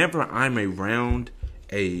 Whenever I'm around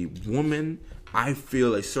a woman, I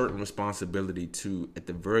feel a certain responsibility to, at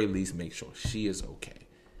the very least, make sure she is okay.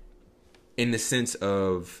 In the sense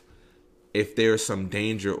of, if there's some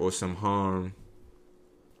danger or some harm,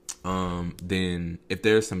 then if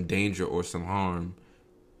there's some danger or some harm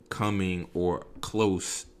coming or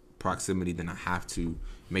close proximity, then I have to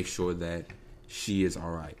make sure that she is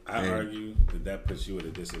all right. I argue that puts you at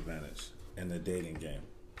a disadvantage in the dating game.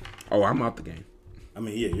 Oh, I'm out the game. I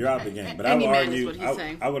mean, yeah, you're out the game, but Any I man would is argue, what he's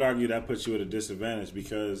saying. I would argue that puts you at a disadvantage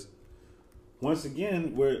because, once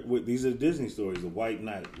again, these are Disney stories. The White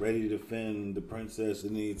Knight, ready to defend the princess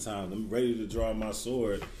at any time. I'm ready to draw my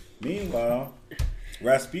sword. Meanwhile,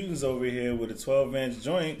 Rasputin's over here with a 12-inch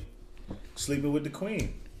joint, sleeping with the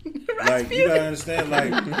queen. Like, you gotta understand,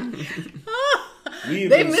 like,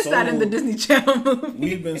 they missed that in the Disney Channel movie.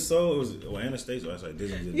 We've been Anastasia. I said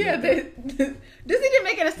Disney. Yeah, Disney didn't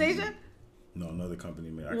make Anastasia. No, another company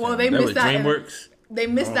made. They That was missed that. DreamWorks. They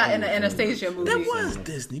missed that in the Anastasia movie. That was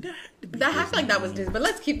Disney. That had to be. That happened like that was Disney. But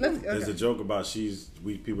let's. There's a joke about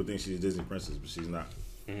people think she's a Disney princess, but she's not.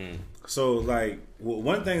 So, like,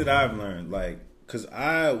 one thing that I've learned, like, because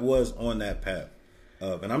I was on that path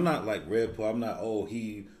of, and I'm not like Red Pill. I'm not,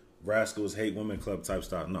 rascals hate women club type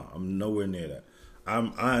stuff. No, I'm nowhere near that.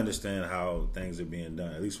 I understand how things are being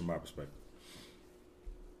done, at least from my perspective.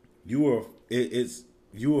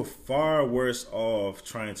 You are far worse off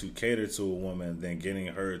trying to cater to a woman than getting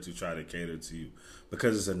her to try to cater to you,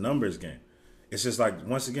 because it's a numbers game. It's just like,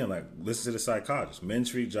 once again, like, listen to the psychologist. Men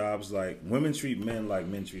treat jobs like women treat men like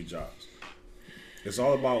men treat jobs. It's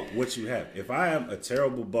all about what you have. If I am a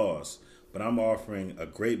terrible boss, but I'm offering a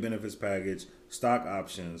great benefits package, stock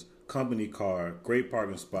options, company car, great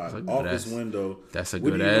parking spot, office window. That's a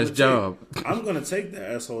good ass job. I'm gonna take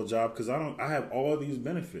that asshole job because I have all these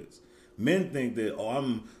benefits. Men think that,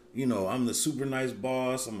 I'm the super nice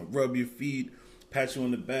boss. I'm gonna rub your feet, pat you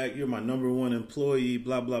on the back. You're my number one employee.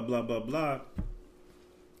 Blah blah blah blah blah.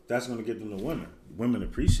 That's gonna get them to women. Women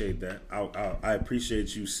appreciate that. I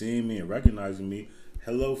appreciate you seeing me and recognizing me.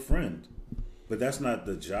 Hello, friend. But that's not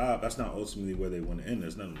the job. That's not ultimately where they want to end.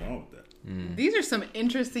 There's nothing wrong with that. These are some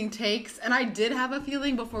interesting takes, and I did have a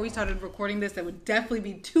feeling before we started recording this there would definitely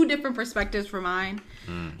be two different perspectives for mine.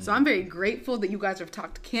 So I'm very grateful that you guys have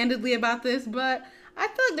talked candidly about this, but I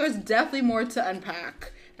feel like there's definitely more to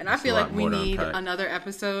unpack, and I feel like we need another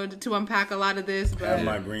episode to unpack a lot of this. But Have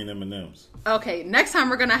my green M&Ms. okay, next time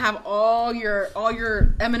we're gonna have all your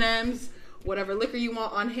M&Ms, whatever liquor you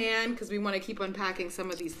want on hand, because we want to keep unpacking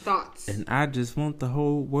some of these thoughts. And I just want the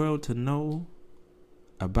whole world to know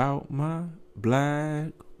about my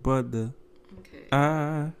black brother. Okay.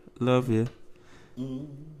 I love you.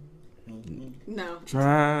 No.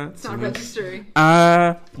 Try. It's not registering.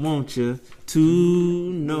 I want you to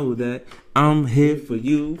know that I'm here for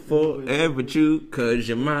you forever, true, cause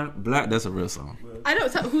you're my black. That's a real song. I know.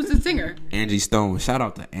 Who's the singer? Angie Stone. Shout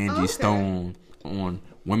out to Angie Okay. Stone on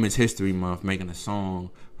Women's History Month, making a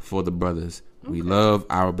song for the brothers. We love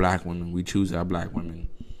our black women. We choose our black women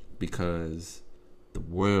because the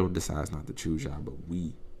world decides not to choose y'all, but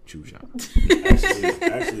we choose y'all.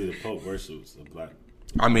 Actually, the Pope worships a black.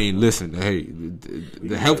 I mean, listen, hey,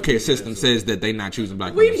 the healthcare system says that they're not choosing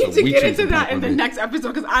black We women. need so to get choose into the black that in the women. next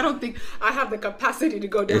episode because I don't think I have the capacity to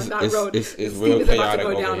go down that road. It's Steve real is about to chaotic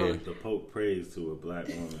go over down here. on. The Pope prays to a black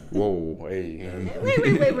woman. Whoa, hey.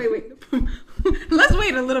 Wait. Let's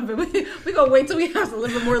wait a little bit. We gonna wait till we have a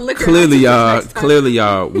little bit more liquor. Clearly, next time.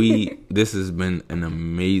 y'all, this has been an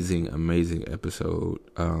amazing episode.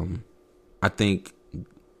 I think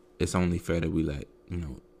it's only fair that we let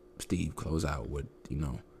Steve close out with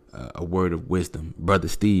a word of wisdom. Brother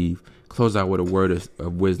Steve, close out with a word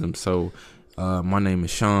of wisdom. So, my name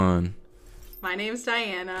is Sean. My name is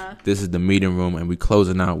Diana. This is the meeting room, and we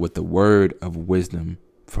closing out with the word of wisdom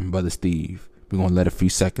from Brother Steve. We're gonna let a few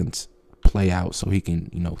seconds play out so he can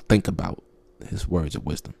think about his words of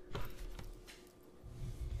wisdom.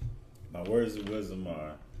 My words of wisdom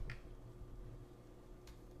are: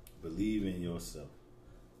 believe in yourself.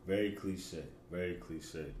 Very cliche,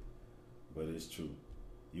 but it's true.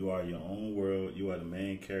 You are your own world. You are the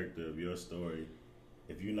main character of your story.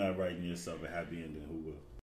 If you're not writing yourself a happy ending, who will?